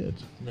really good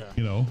kids. Yeah.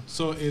 You know?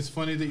 So it's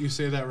funny that you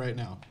say that right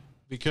now,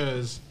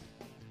 because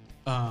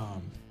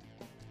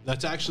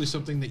that's actually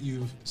something that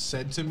you've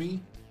said to me,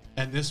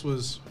 and this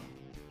was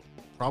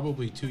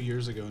probably 2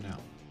 years ago now.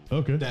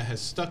 Okay. That has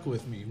stuck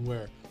with me,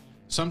 where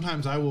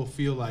sometimes I will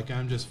feel like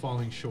I'm just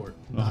falling short,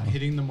 not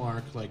hitting the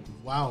mark, like,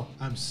 wow,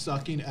 I'm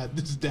sucking at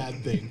this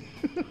dad thing.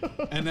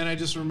 And then I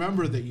just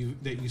remember that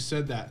you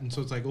said that. And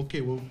so it's like, okay,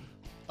 well,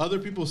 other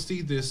people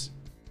see this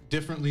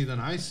differently than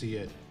I see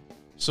it.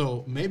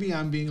 So maybe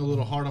I'm being a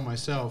little hard on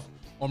myself,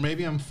 or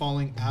maybe I'm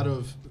falling out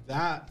of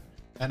that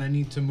and I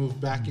need to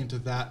move back into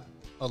that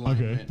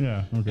alignment. Okay.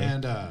 Yeah. Okay.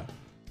 And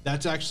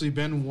that's actually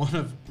been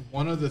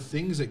one of the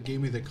things that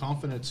gave me the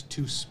confidence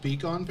to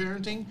speak on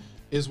parenting,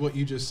 is what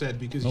you just said,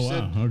 because you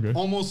said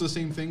almost the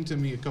same thing to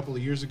me a couple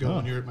of years ago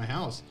when you were at my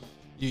house.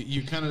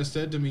 You kind of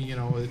said to me, you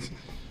know, it's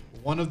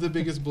one of the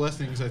biggest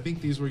blessings. I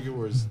think these were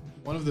yours.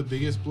 One of the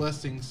biggest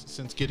blessings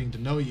since getting to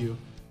know you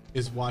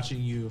is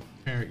watching you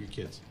parent your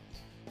kids.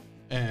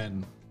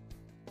 And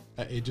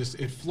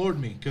it floored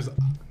me, because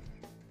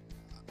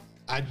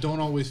I don't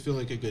always feel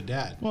like a good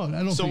dad. Well, I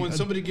don't. So when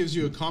somebody gives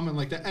you a comment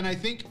like that, and I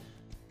think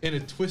in a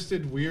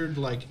twisted, weird,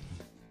 like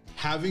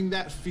having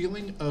that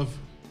feeling of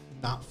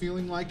not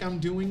feeling like I'm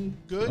doing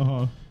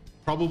good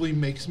probably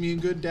makes me a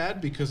good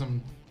dad, because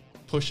I'm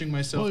pushing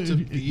myself to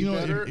be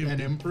better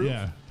and improve.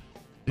 Yeah.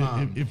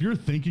 If you're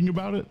thinking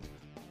about it,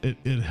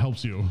 it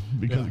helps you,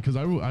 because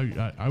I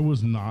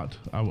was not.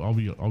 I'll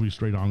be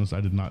straight honest.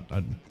 I did not.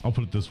 I'll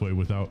put it this way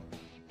without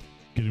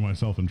getting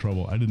myself in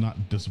trouble. I did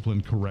not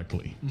discipline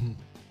correctly.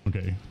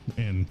 Okay,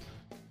 and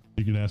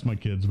you can ask my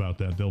kids about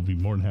that. They'll be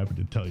more than happy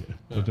to tell you.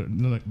 But the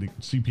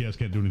CPS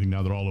can't do anything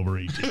now. They're all over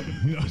 18.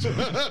 You know, so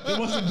it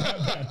wasn't that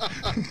bad.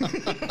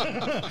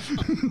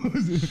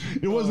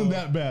 It wasn't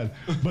that bad.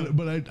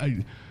 But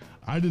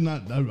I did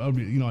not,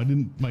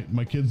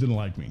 my kids didn't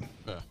like me,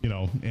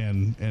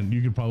 and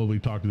you could probably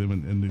talk to them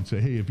and they'd say,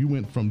 hey, if you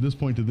went from this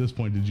point to this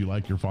point, did you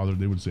like your father?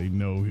 They would say,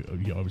 no,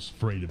 I was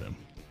afraid of him,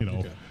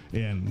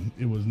 and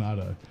it was not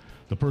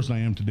the person I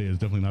am today is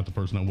definitely not the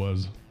person I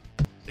was.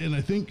 And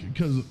I think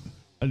because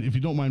if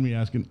you don't mind me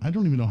asking, I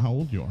don't even know how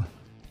old you are.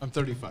 I'm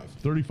 35.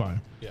 35.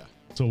 Yeah.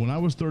 So when I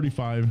was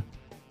 35,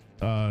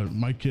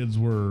 my kids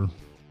were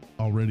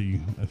already,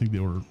 I think they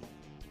were,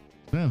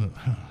 man,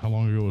 how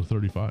long ago was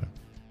 35?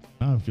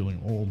 Now I'm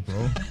feeling old,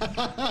 bro.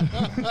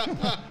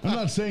 I'm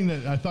not saying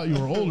that I thought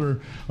you were older.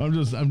 I'm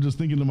just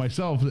thinking to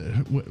myself,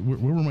 where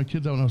were my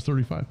kids at when I was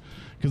 35?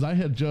 Because I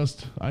had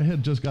just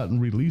gotten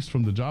released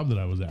from the job that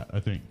I was at, I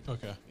think.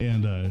 Okay.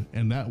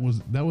 And that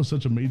was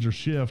such a major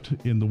shift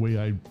in the way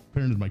I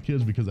parented my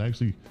kids, because I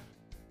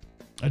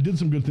did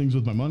some good things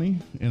with my money,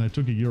 and I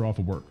took a year off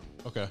of work.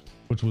 Okay.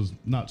 Which was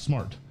not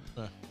smart.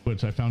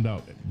 Which I found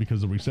out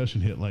because the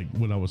recession hit, like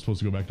when I was supposed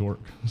to go back to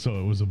work. So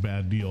it was a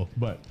bad deal.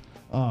 But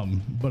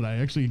I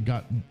actually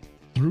got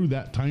through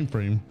that time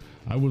frame.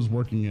 I was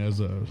working I was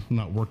a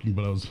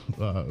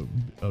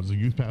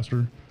youth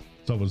pastor.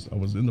 So I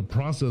was in the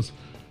process.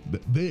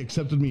 They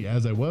accepted me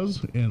as I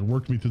was and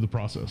worked me through the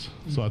process.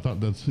 So I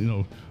thought that's,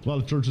 a lot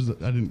of churches that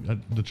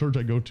the church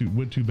I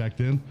went to back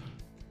then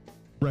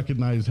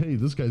recognized, hey,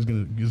 this guy's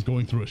is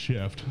going through a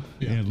shift,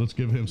 and let's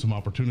give him some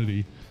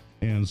opportunity.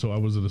 And so I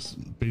was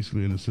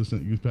basically an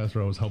assistant youth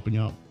pastor. I was helping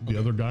out the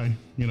other guy,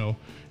 and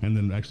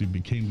then actually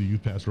became the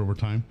youth pastor over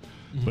time.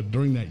 Mm-hmm. But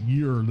during that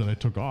year that I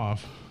took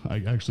off,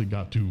 I actually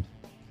got to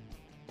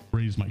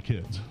raise my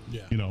kids.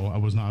 Yeah. I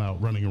was not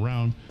out running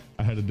around.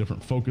 I had a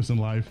different focus in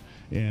life.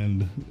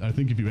 And I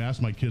think if you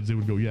ask my kids, they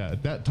would go, yeah,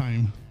 at that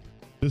time,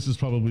 this is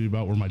probably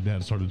about where my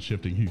dad started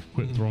shifting. He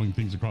quit throwing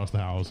things across the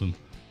house and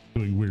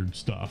doing weird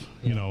stuff,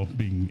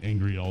 being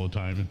angry all the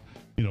time. And,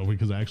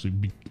 because I actually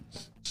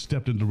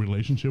stepped into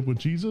relationship with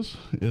Jesus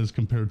as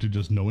compared to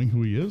just knowing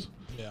who he is.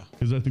 Yeah.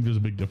 Because I think there's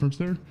a big difference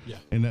there. Yeah.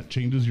 And that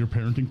changes your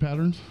parenting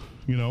patterns,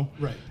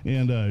 Right.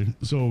 And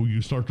so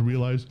you start to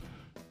realize,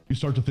 you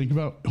start to think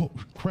about, oh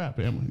crap,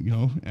 am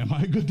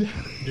I a good dad?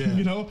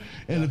 Yeah.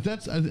 And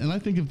I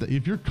think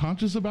if you're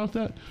conscious about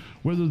that,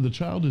 whether the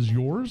child is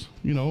yours,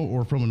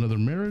 or from another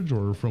marriage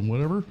or from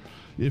whatever,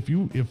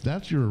 if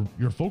that's your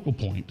focal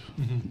point,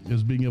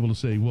 is being able to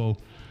say, well,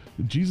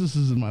 Jesus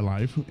is in my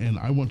life, and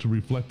I want to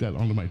reflect that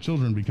onto my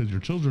children, because your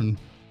children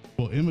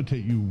will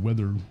imitate you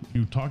whether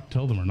you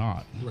tell them or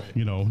not. Right.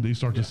 They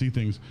start to see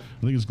things.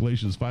 I think it's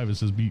Galatians 5. It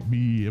says,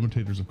 be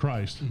imitators of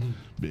Christ.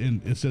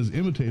 And it says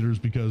imitators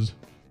because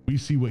we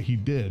see what he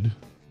did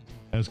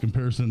as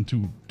comparison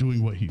to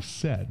doing what he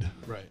said.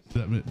 Right.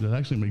 That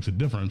actually makes a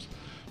difference,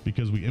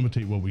 because we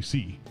imitate what we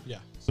see. Yeah.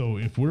 So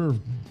if we're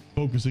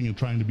focusing and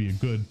trying to be a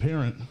good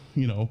parent,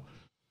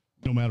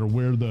 no matter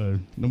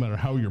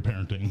how you're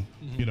parenting,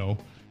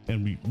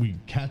 and we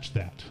catch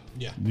that,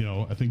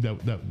 I think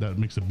that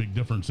makes a big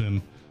difference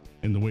in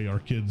the way our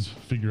kids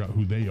figure out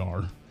who they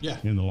are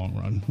in the long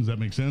run. Does that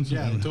make sense?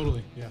 Yeah,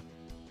 totally.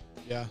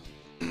 Yeah.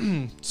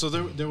 So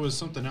there was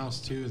something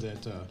else too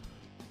that,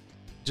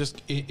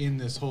 just in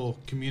this whole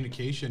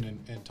communication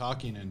and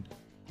talking, and,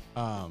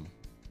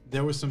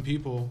 there was some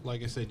people,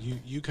 like I said,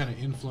 you kind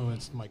of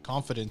influenced my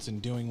confidence in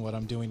doing what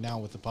I'm doing now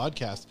with the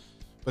podcast,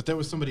 but there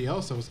was somebody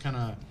else I was kind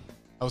of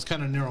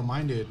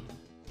narrow-minded.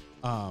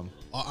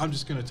 I'm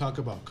just going to talk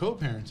about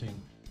co-parenting.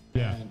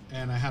 Yeah.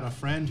 And I had a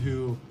friend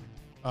who,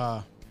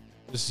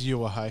 this is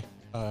Yua, hi.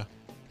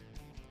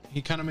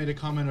 He kind of made a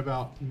comment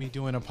about me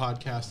doing a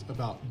podcast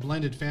about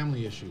blended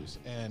family issues,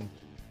 and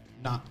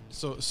not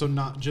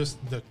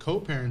just the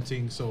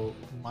co-parenting. So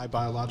my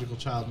biological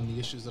child and the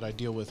issues that I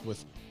deal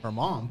with her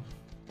mom,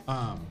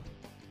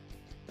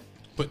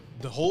 but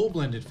the whole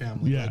blended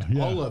family,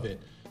 all of it.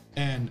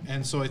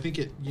 And so I think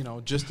it,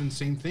 just in the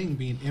same thing,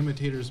 being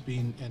imitators,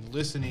 and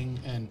listening,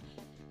 and,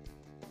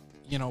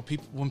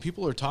 when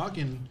people are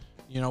talking,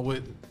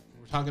 we're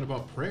talking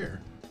about prayer.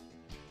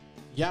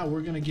 Yeah,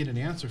 we're going to get an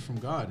answer from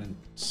God. And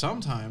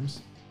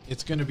sometimes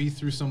it's going to be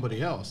through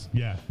somebody else.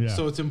 Yeah.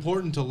 So it's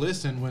important to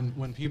listen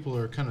when people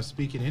are kind of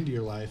speaking into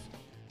your life.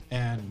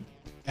 And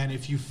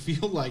if you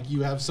feel like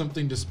you have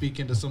something to speak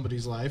into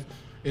somebody's life,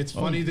 it's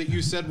funny that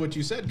you said what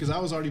you said, because I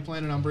was already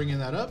planning on bringing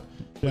that up.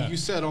 But you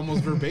said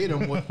almost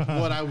verbatim what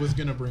I was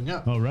going to bring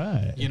up. All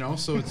right.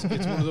 So it's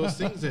one of those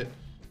things that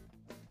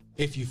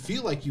if you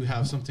feel like you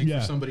have something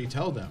for somebody,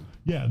 tell them.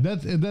 Yeah,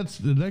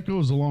 that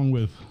goes along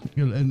with,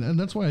 and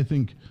that's why I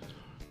think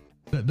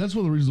that's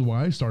one of the reasons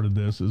why I started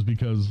this, is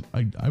because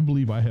I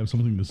believe I have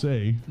something to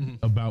say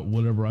about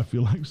whatever I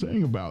feel like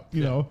saying about,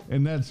 you know,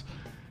 and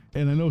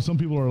I know some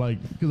people are like,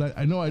 because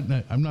I know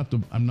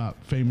I'm not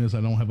famous.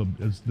 I don't have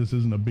this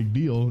isn't a big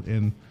deal.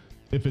 And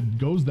if it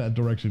goes that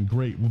direction,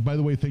 great. Well, by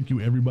the way, thank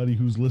you everybody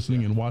who's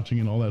listening and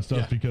watching and all that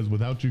stuff, because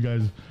without you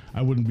guys,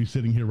 I wouldn't be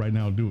sitting here right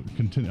now I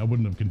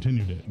wouldn't have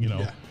continued it, you know?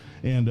 Yeah.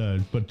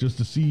 And, but just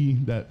to see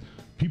that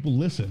people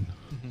listen,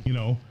 you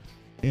know,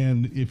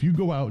 and if you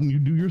go out and you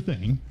do your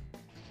thing,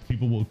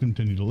 people will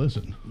continue to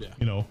listen,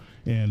 you know?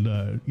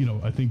 And, you know,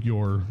 I think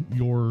your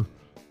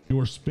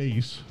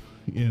space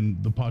in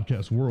the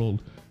podcast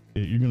world,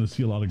 you're going to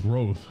see a lot of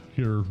growth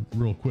here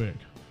real quick,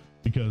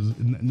 because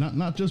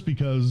not just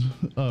because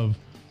of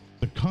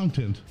the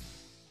content,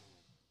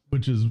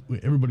 which is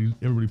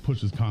everybody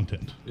pushes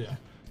content. Yeah.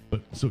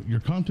 But so your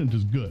content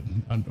is good.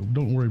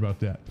 Don't worry about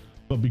that.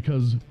 But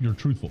because you're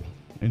truthful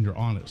and you're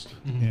honest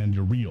and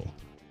you're real,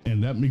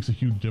 and that makes a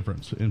huge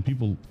difference. And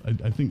people,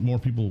 I think more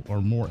people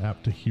are more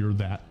apt to hear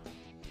that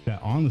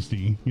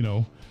honesty, you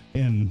know,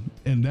 and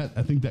that,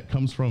 I think that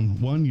comes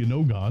from, one, you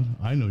know God.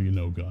 I know you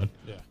know God.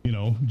 Yeah. You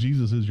know,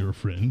 Jesus is your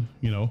friend,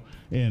 you know,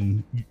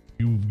 and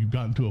you've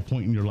gotten to a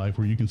point in your life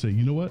where you can say,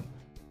 you know what?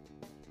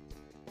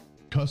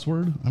 Cuss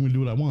word, I'm going to do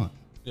what I want.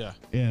 Yeah.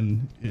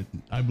 And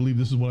I believe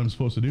this is what I'm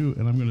supposed to do,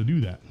 and I'm going to do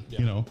that,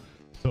 you know?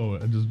 So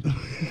I just,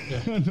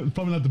 it's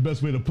probably not the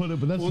best way to put it,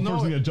 but that's the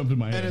first thing that jumped in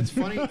my head. And it's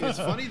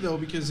funny though,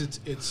 because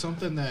it's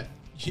something that,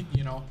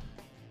 you know,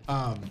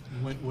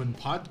 when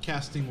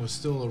podcasting was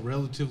still a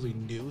relatively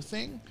new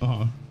thing,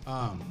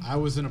 I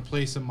was in a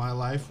place in my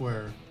life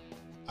where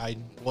I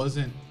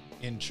wasn't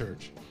in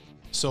church.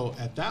 So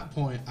at that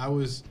point,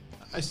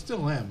 I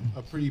still am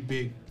a pretty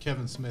big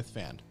Kevin Smith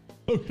fan.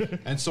 Okay.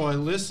 And so I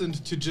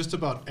listened to just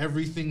about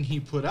everything he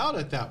put out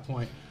at that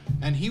point.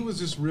 And he was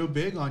just real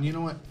big on, you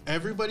know what?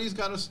 Everybody's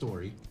got a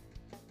story.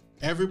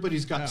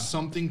 Everybody's got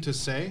something to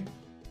say.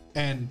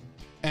 And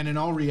in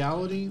all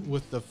reality,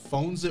 with the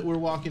phones that we're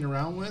walking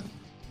around with,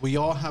 we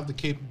all have the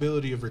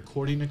capability of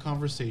recording a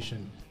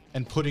conversation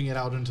and putting it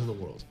out into the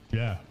world.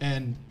 Yeah.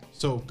 And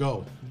so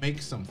go,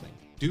 make something.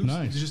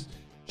 Just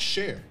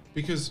share.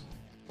 Because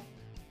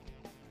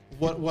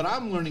what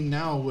I'm learning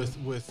now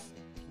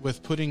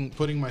with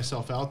putting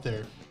myself out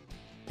there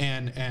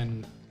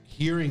and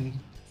hearing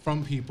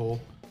from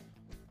people,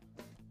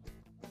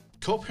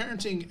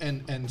 co-parenting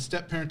and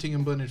step-parenting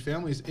in blended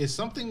families is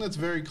something that's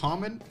very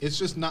common. It's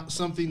just not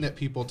something that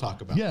people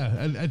talk about. Yeah,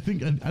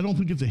 I don't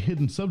think it's a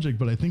hidden subject,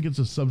 but I think it's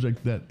a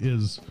subject that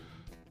is,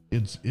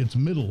 it's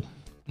middle,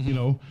 you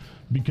know,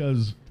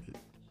 because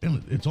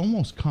it's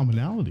almost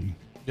commonality.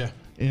 Yeah.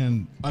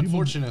 And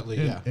unfortunately,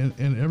 and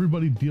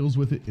everybody deals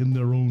with it in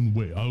their own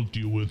way. I'll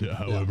deal with it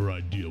however I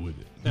deal with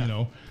it, you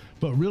know.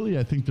 But really,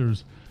 I think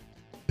there's,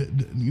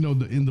 you know,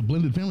 in the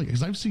blended family,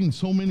 because I've seen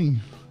so many,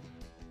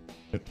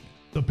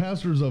 the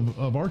pastors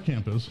of our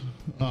campus,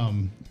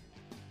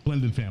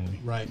 blended family,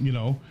 right? You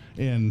know,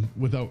 and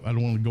I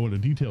don't want to go into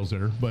details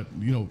there, but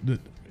you know,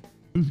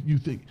 you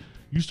think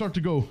you start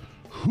to go,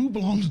 who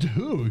belongs to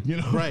who, you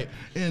know, right?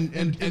 And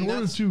in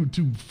order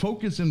to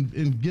focus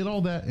and get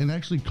all that and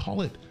actually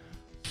call it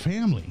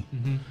family,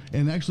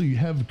 and actually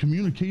have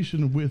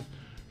communication with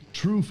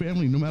true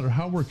family, no matter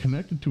how we're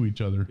connected to each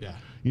other,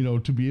 you know,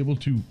 to be able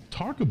to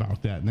talk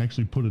about that and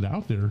actually put it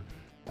out there,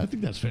 I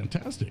think that's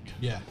fantastic.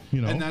 Yeah.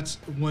 You know, and that's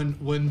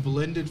when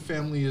blended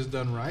family is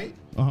done right,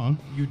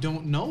 you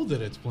don't know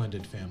that it's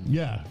blended family.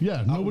 Yeah.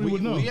 Nobody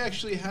would know. We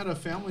actually had a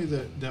family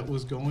that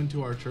was going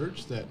to our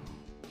church that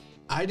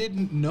I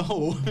didn't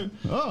know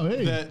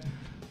that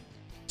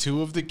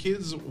two of the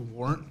kids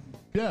weren't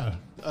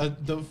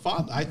the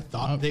father. I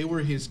thought they were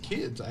his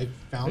kids. I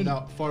found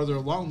out farther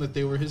along that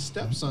they were his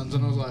stepsons,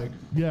 and I was like,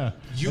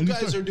 you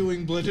guys are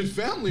doing blended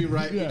family,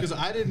 right? Because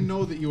I didn't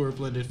know that you were a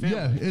blended family.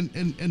 Yeah,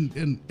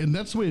 and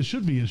that's the way it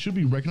should be. It should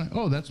be recognized.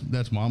 Oh,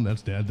 that's mom,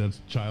 that's dad,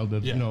 that's child,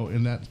 that's you know,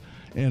 and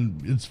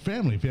it's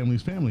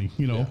family's family,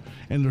 you know.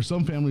 And there's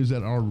some families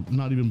that are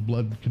not even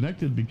blood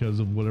connected because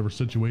of whatever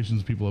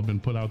situations people have been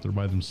put out there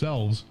by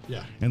themselves.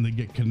 And they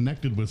get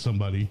connected with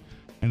somebody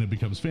and it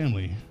becomes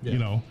family, you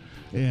know.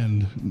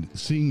 And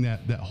seeing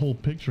that whole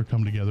picture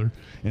come together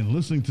and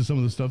listening to some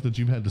of the stuff that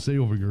you've had to say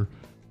over your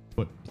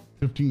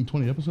 15,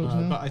 20 episodes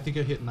now? But I think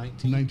I hit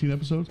 19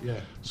 episodes? Yeah.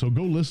 So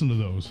go listen to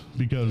those,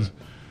 because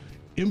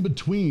in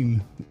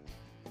between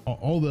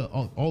all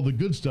the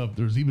good stuff,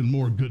 there's even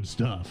more good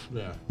stuff.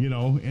 Yeah. You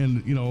know,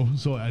 and you know,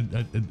 so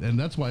and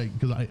that's why,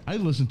 because I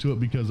listen to it,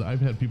 because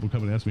I've had people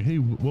come and ask me, hey,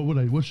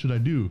 what should I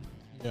do?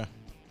 Yeah.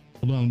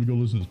 Hold on, let me go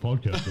listen to this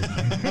podcast.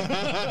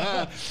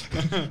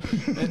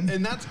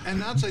 and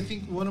that's I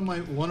think one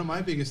of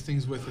my biggest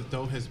things with it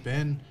though has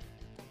been,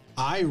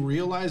 I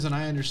realize and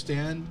I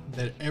understand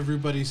that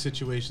everybody's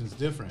situation is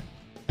different.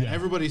 And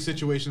everybody's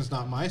situation is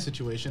not my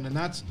situation, and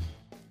that's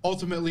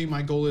ultimately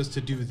my goal, is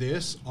to do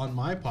this on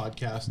my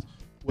podcast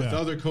with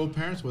other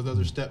co-parents, with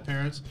other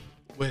step-parents,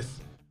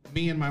 with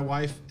me and my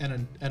wife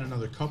and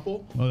another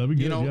couple. Oh, that'd be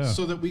good, you know,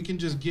 so that we can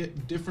just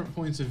get different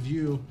points of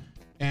view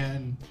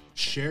and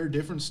share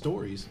different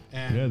stories.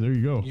 And there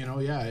you go. You know,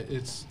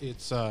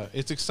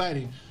 it's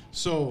exciting.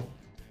 So,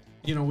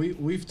 you know,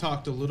 we've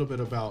talked a little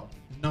bit about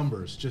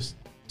numbers just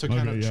to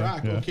kind of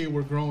track. Okay,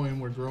 we're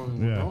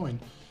growing.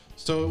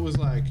 So it was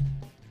like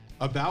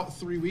about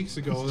 3 weeks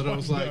ago that I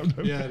was like,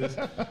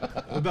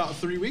 about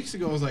 3 weeks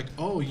ago I was like,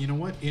 oh, you know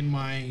what? In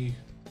my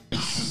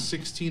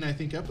 16, I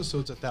think,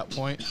 episodes at that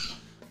point,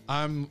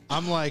 I'm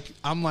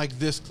like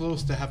this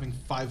close to having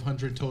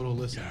 500 total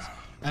listens. Yeah.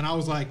 And I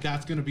was like,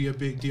 that's going to be a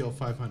big deal,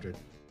 500.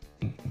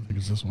 I think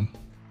it's this one.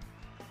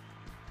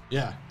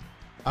 Yeah.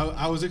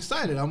 I was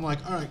excited. I'm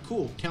like, all right,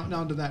 cool.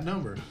 Countdown to that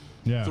number.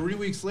 Yeah. 3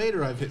 weeks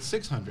later, I've hit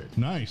 600.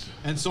 Nice.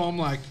 And so I'm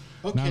like,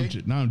 Now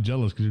okay, now I'm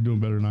jealous because you're doing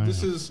better than I am.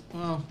 this is,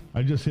 well,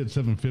 I just hit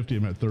 750.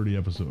 I'm at 30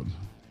 episodes.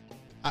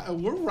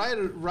 we're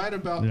right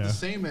about Yeah. the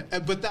same.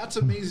 But that's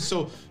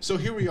amazing. So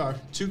here we are,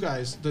 two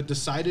guys that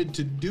decided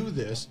to do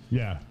this.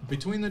 Yeah.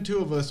 Between the two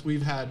of us,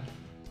 we've had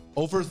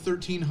over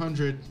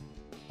 1,300,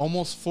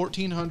 almost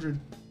 1,400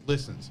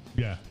 listens.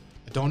 Yeah.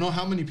 I don't know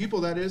how many people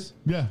that is.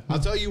 Yeah. I'll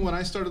tell you, when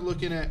I started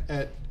looking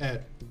at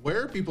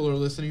where people are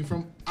listening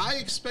from, I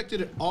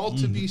expected it all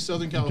to be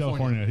Southern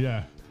California.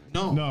 Yeah.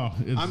 No,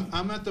 it's,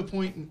 I'm at the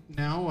point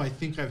now, I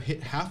think I've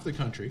hit half the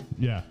country,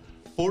 yeah.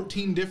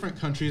 14 different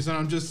countries, and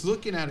I'm just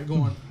looking at it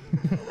going,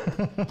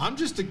 I'm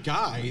just a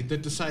guy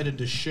that decided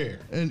to share.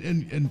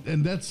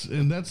 And that's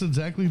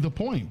exactly the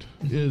point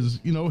is,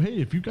 you know, hey,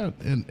 if you got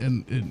and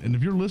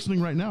if you're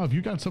listening right now, if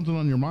you got something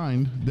on your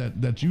mind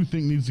that you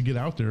think needs to get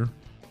out there,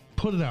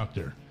 put it out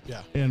there.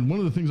 Yeah. And one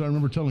of the things I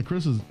remember telling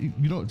Chris is, you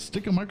know,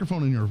 stick a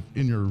microphone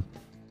in your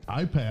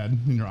iPad,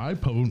 in your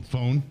iPhone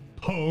phone.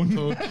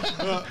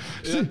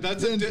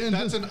 That's an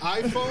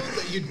iPhone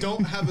that you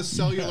don't have a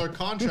cellular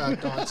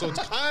contract on, so it's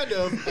kind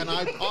of an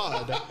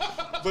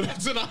iPod, but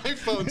it's an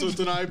iPhone, so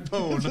it's an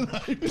iPhone.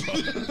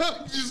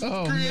 Just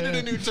created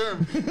a new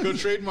term. Go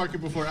trademark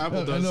it before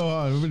Apple does. I know,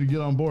 I'm ready to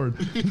get on board.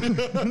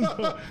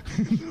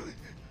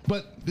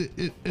 But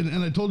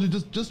and I told you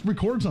just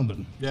record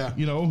something. Yeah.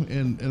 You know,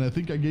 and I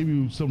think I gave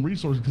you some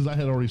resources because I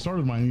had already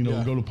started mine. You know,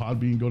 Yeah. go to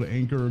Podbean, go to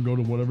Anchor, or go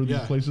to whatever these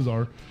Yeah. places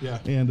are. Yeah.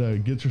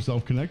 And get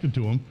yourself connected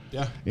to them.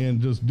 Yeah. And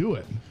just do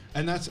it.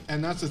 And that's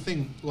the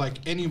thing. Like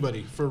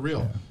anybody, for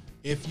real,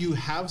 if you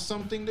have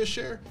something to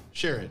share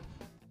it.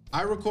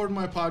 I record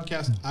my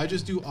podcast. I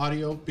just do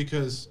audio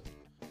because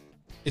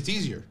it's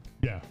easier.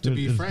 Yeah. To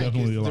be it's frank,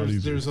 definitely a lot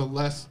easier. there's a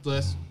less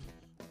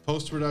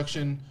post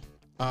production.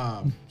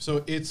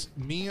 So it's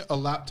me, a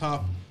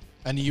laptop,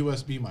 and a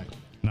USB mic.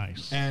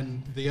 Nice.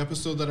 And the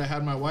episode that I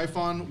had my wife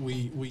on,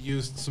 we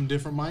used some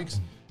different mics,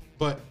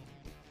 but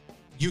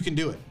you can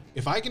do it.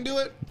 If I can do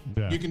it,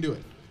 Yeah. you can do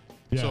it.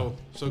 Yeah.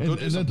 So go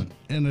do something.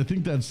 And I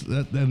think that's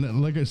that.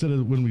 And like I said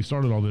when we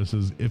started all this,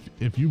 is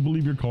if you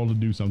believe you're called to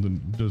do something,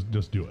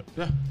 just do it.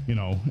 Yeah. You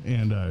know,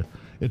 and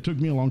it took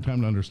me a long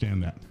time to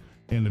understand that.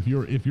 And if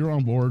you're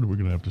on board, we're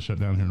gonna have to shut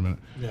down here in a minute.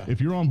 Yeah.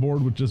 If you're on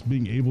board with just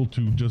being able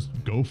to just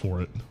go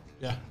for it,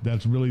 Yeah.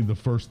 that's really the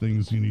first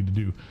things you need to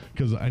do.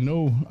 Because I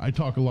know I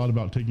talk a lot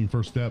about taking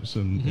first steps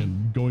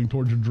and going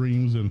towards your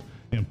dreams and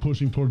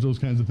pushing towards those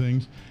kinds of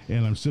things.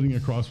 And I'm sitting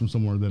across from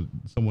someone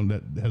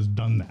that has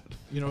done that.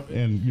 You know,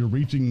 And you're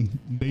reaching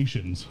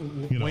nations.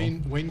 You know,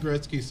 Wayne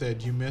Gretzky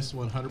said, "You miss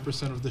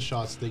 100% of the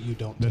shots that you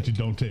don't that take." you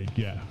don't take.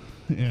 Yeah.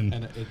 And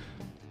it,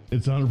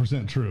 it's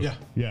 100% true. Yeah.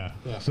 Yeah.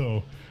 Yeah.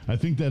 So I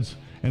think that's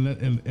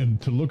and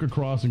to look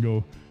across and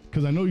go,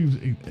 because I know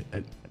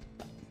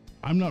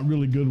I'm not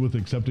really good with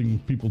accepting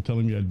people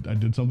telling me I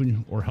did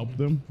something or helped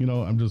them. You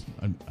know, I'm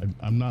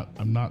not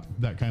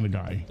that kind of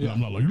guy. You know, Yeah.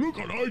 I'm not like, look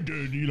what I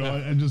did. You know,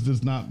 Yeah. that's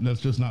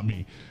just not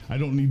me. I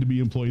don't need to be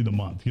employee of the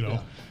month. You know,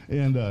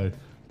 and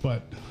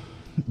but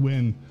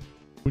when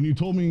you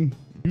told me,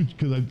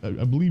 because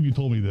I believe you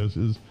told me this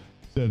is.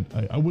 Said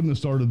I wouldn't have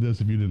started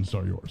this if you didn't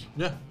start yours.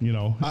 Yeah. You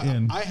know,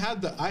 and I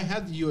had the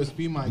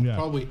USB mic Yeah.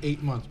 probably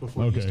 8 months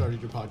before you Okay. started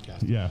your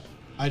podcast. yeah,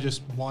 I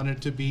just wanted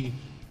to be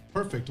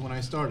perfect when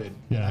I started.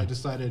 And Yeah. I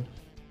decided,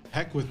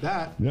 heck with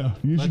that. yeah.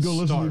 You should Let's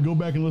go start. go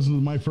back and listen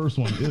to my first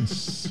one. It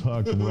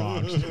sucked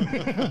rocks.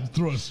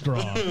 Through a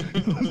straw.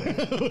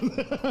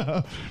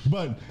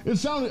 But it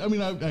sounded. I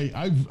mean,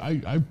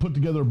 I put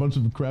together a bunch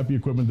of crappy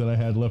equipment that I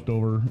had left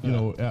over, you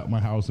know, at my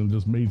house, and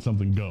just made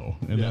something go.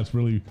 And Yeah. that's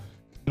really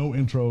no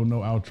intro, no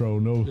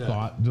outro, no Yeah.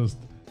 thought. Just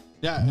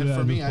Yeah, and Yeah,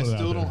 for me, just I put it out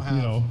still there, don't have.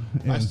 you know,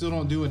 I and- still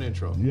don't do an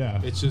intro.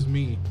 Yeah. it's just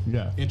me.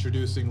 Yeah.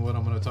 Introducing what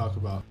I'm going to talk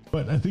about.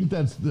 But I think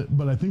that's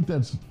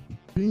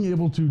being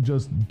able to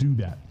just do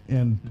that,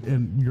 and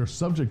your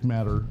subject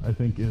matter, I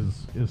think,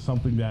 is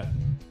something that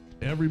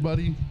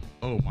everybody.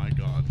 Oh my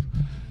God,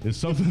 is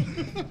something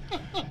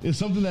is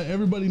something that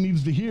everybody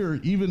needs to hear,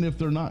 even if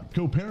they're not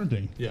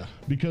co-parenting. Yeah.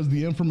 Because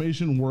the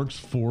information works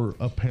for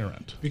a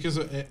parent. Because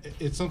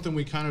it's something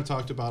we kind of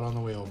talked about on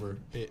the way over.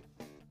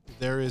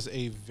 There is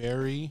a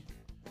very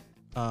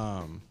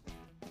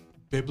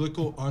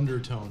biblical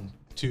undertone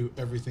to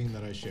everything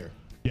that I share.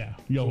 Yeah.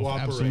 Yo,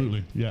 Cooperate,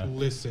 absolutely. Yeah.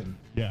 listen,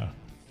 Yeah.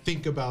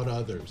 think about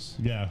others.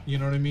 Yeah. You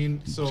know what I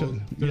mean? So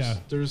Yeah.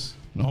 there's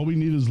All we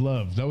need is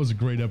love. That was a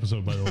great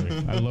episode, by the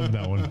way. I love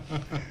that one.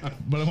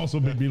 But I'm also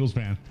a big Beatles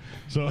fan.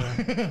 So,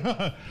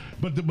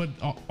 but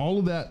all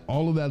of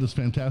that is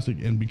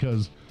fantastic, and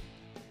because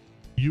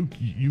you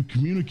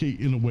communicate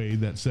in a way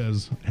that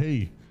says,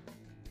 "Hey,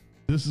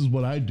 this is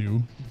what I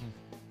do."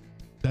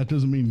 That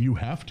doesn't mean you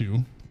have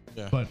to,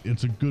 Yeah. but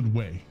it's a good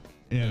way,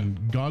 and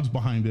God's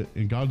behind it,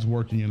 and God's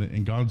working in it,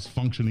 and God's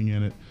functioning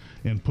in it,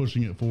 and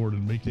pushing it forward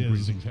and making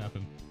great things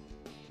happen.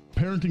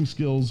 Parenting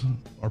skills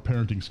are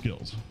parenting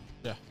skills.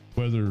 yeah.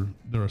 Whether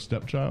they're a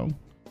stepchild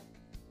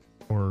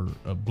or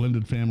a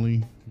blended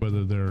family,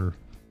 whether they're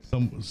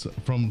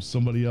from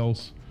somebody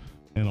else,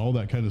 and all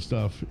that kind of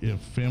stuff. If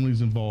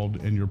family's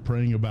involved and you're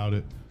praying about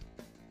it,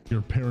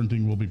 your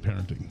parenting will be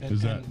parenting.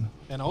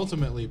 And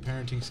ultimately,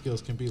 parenting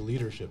skills can be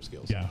leadership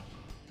skills. Yeah.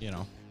 You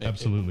know,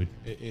 Absolutely.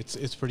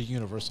 It's pretty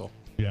universal.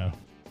 Yeah.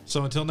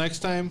 So until next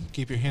time,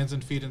 keep your hands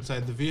and feet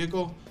inside the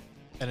vehicle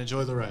and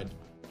enjoy the ride.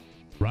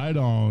 Ride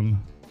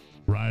on.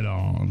 Ride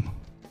on.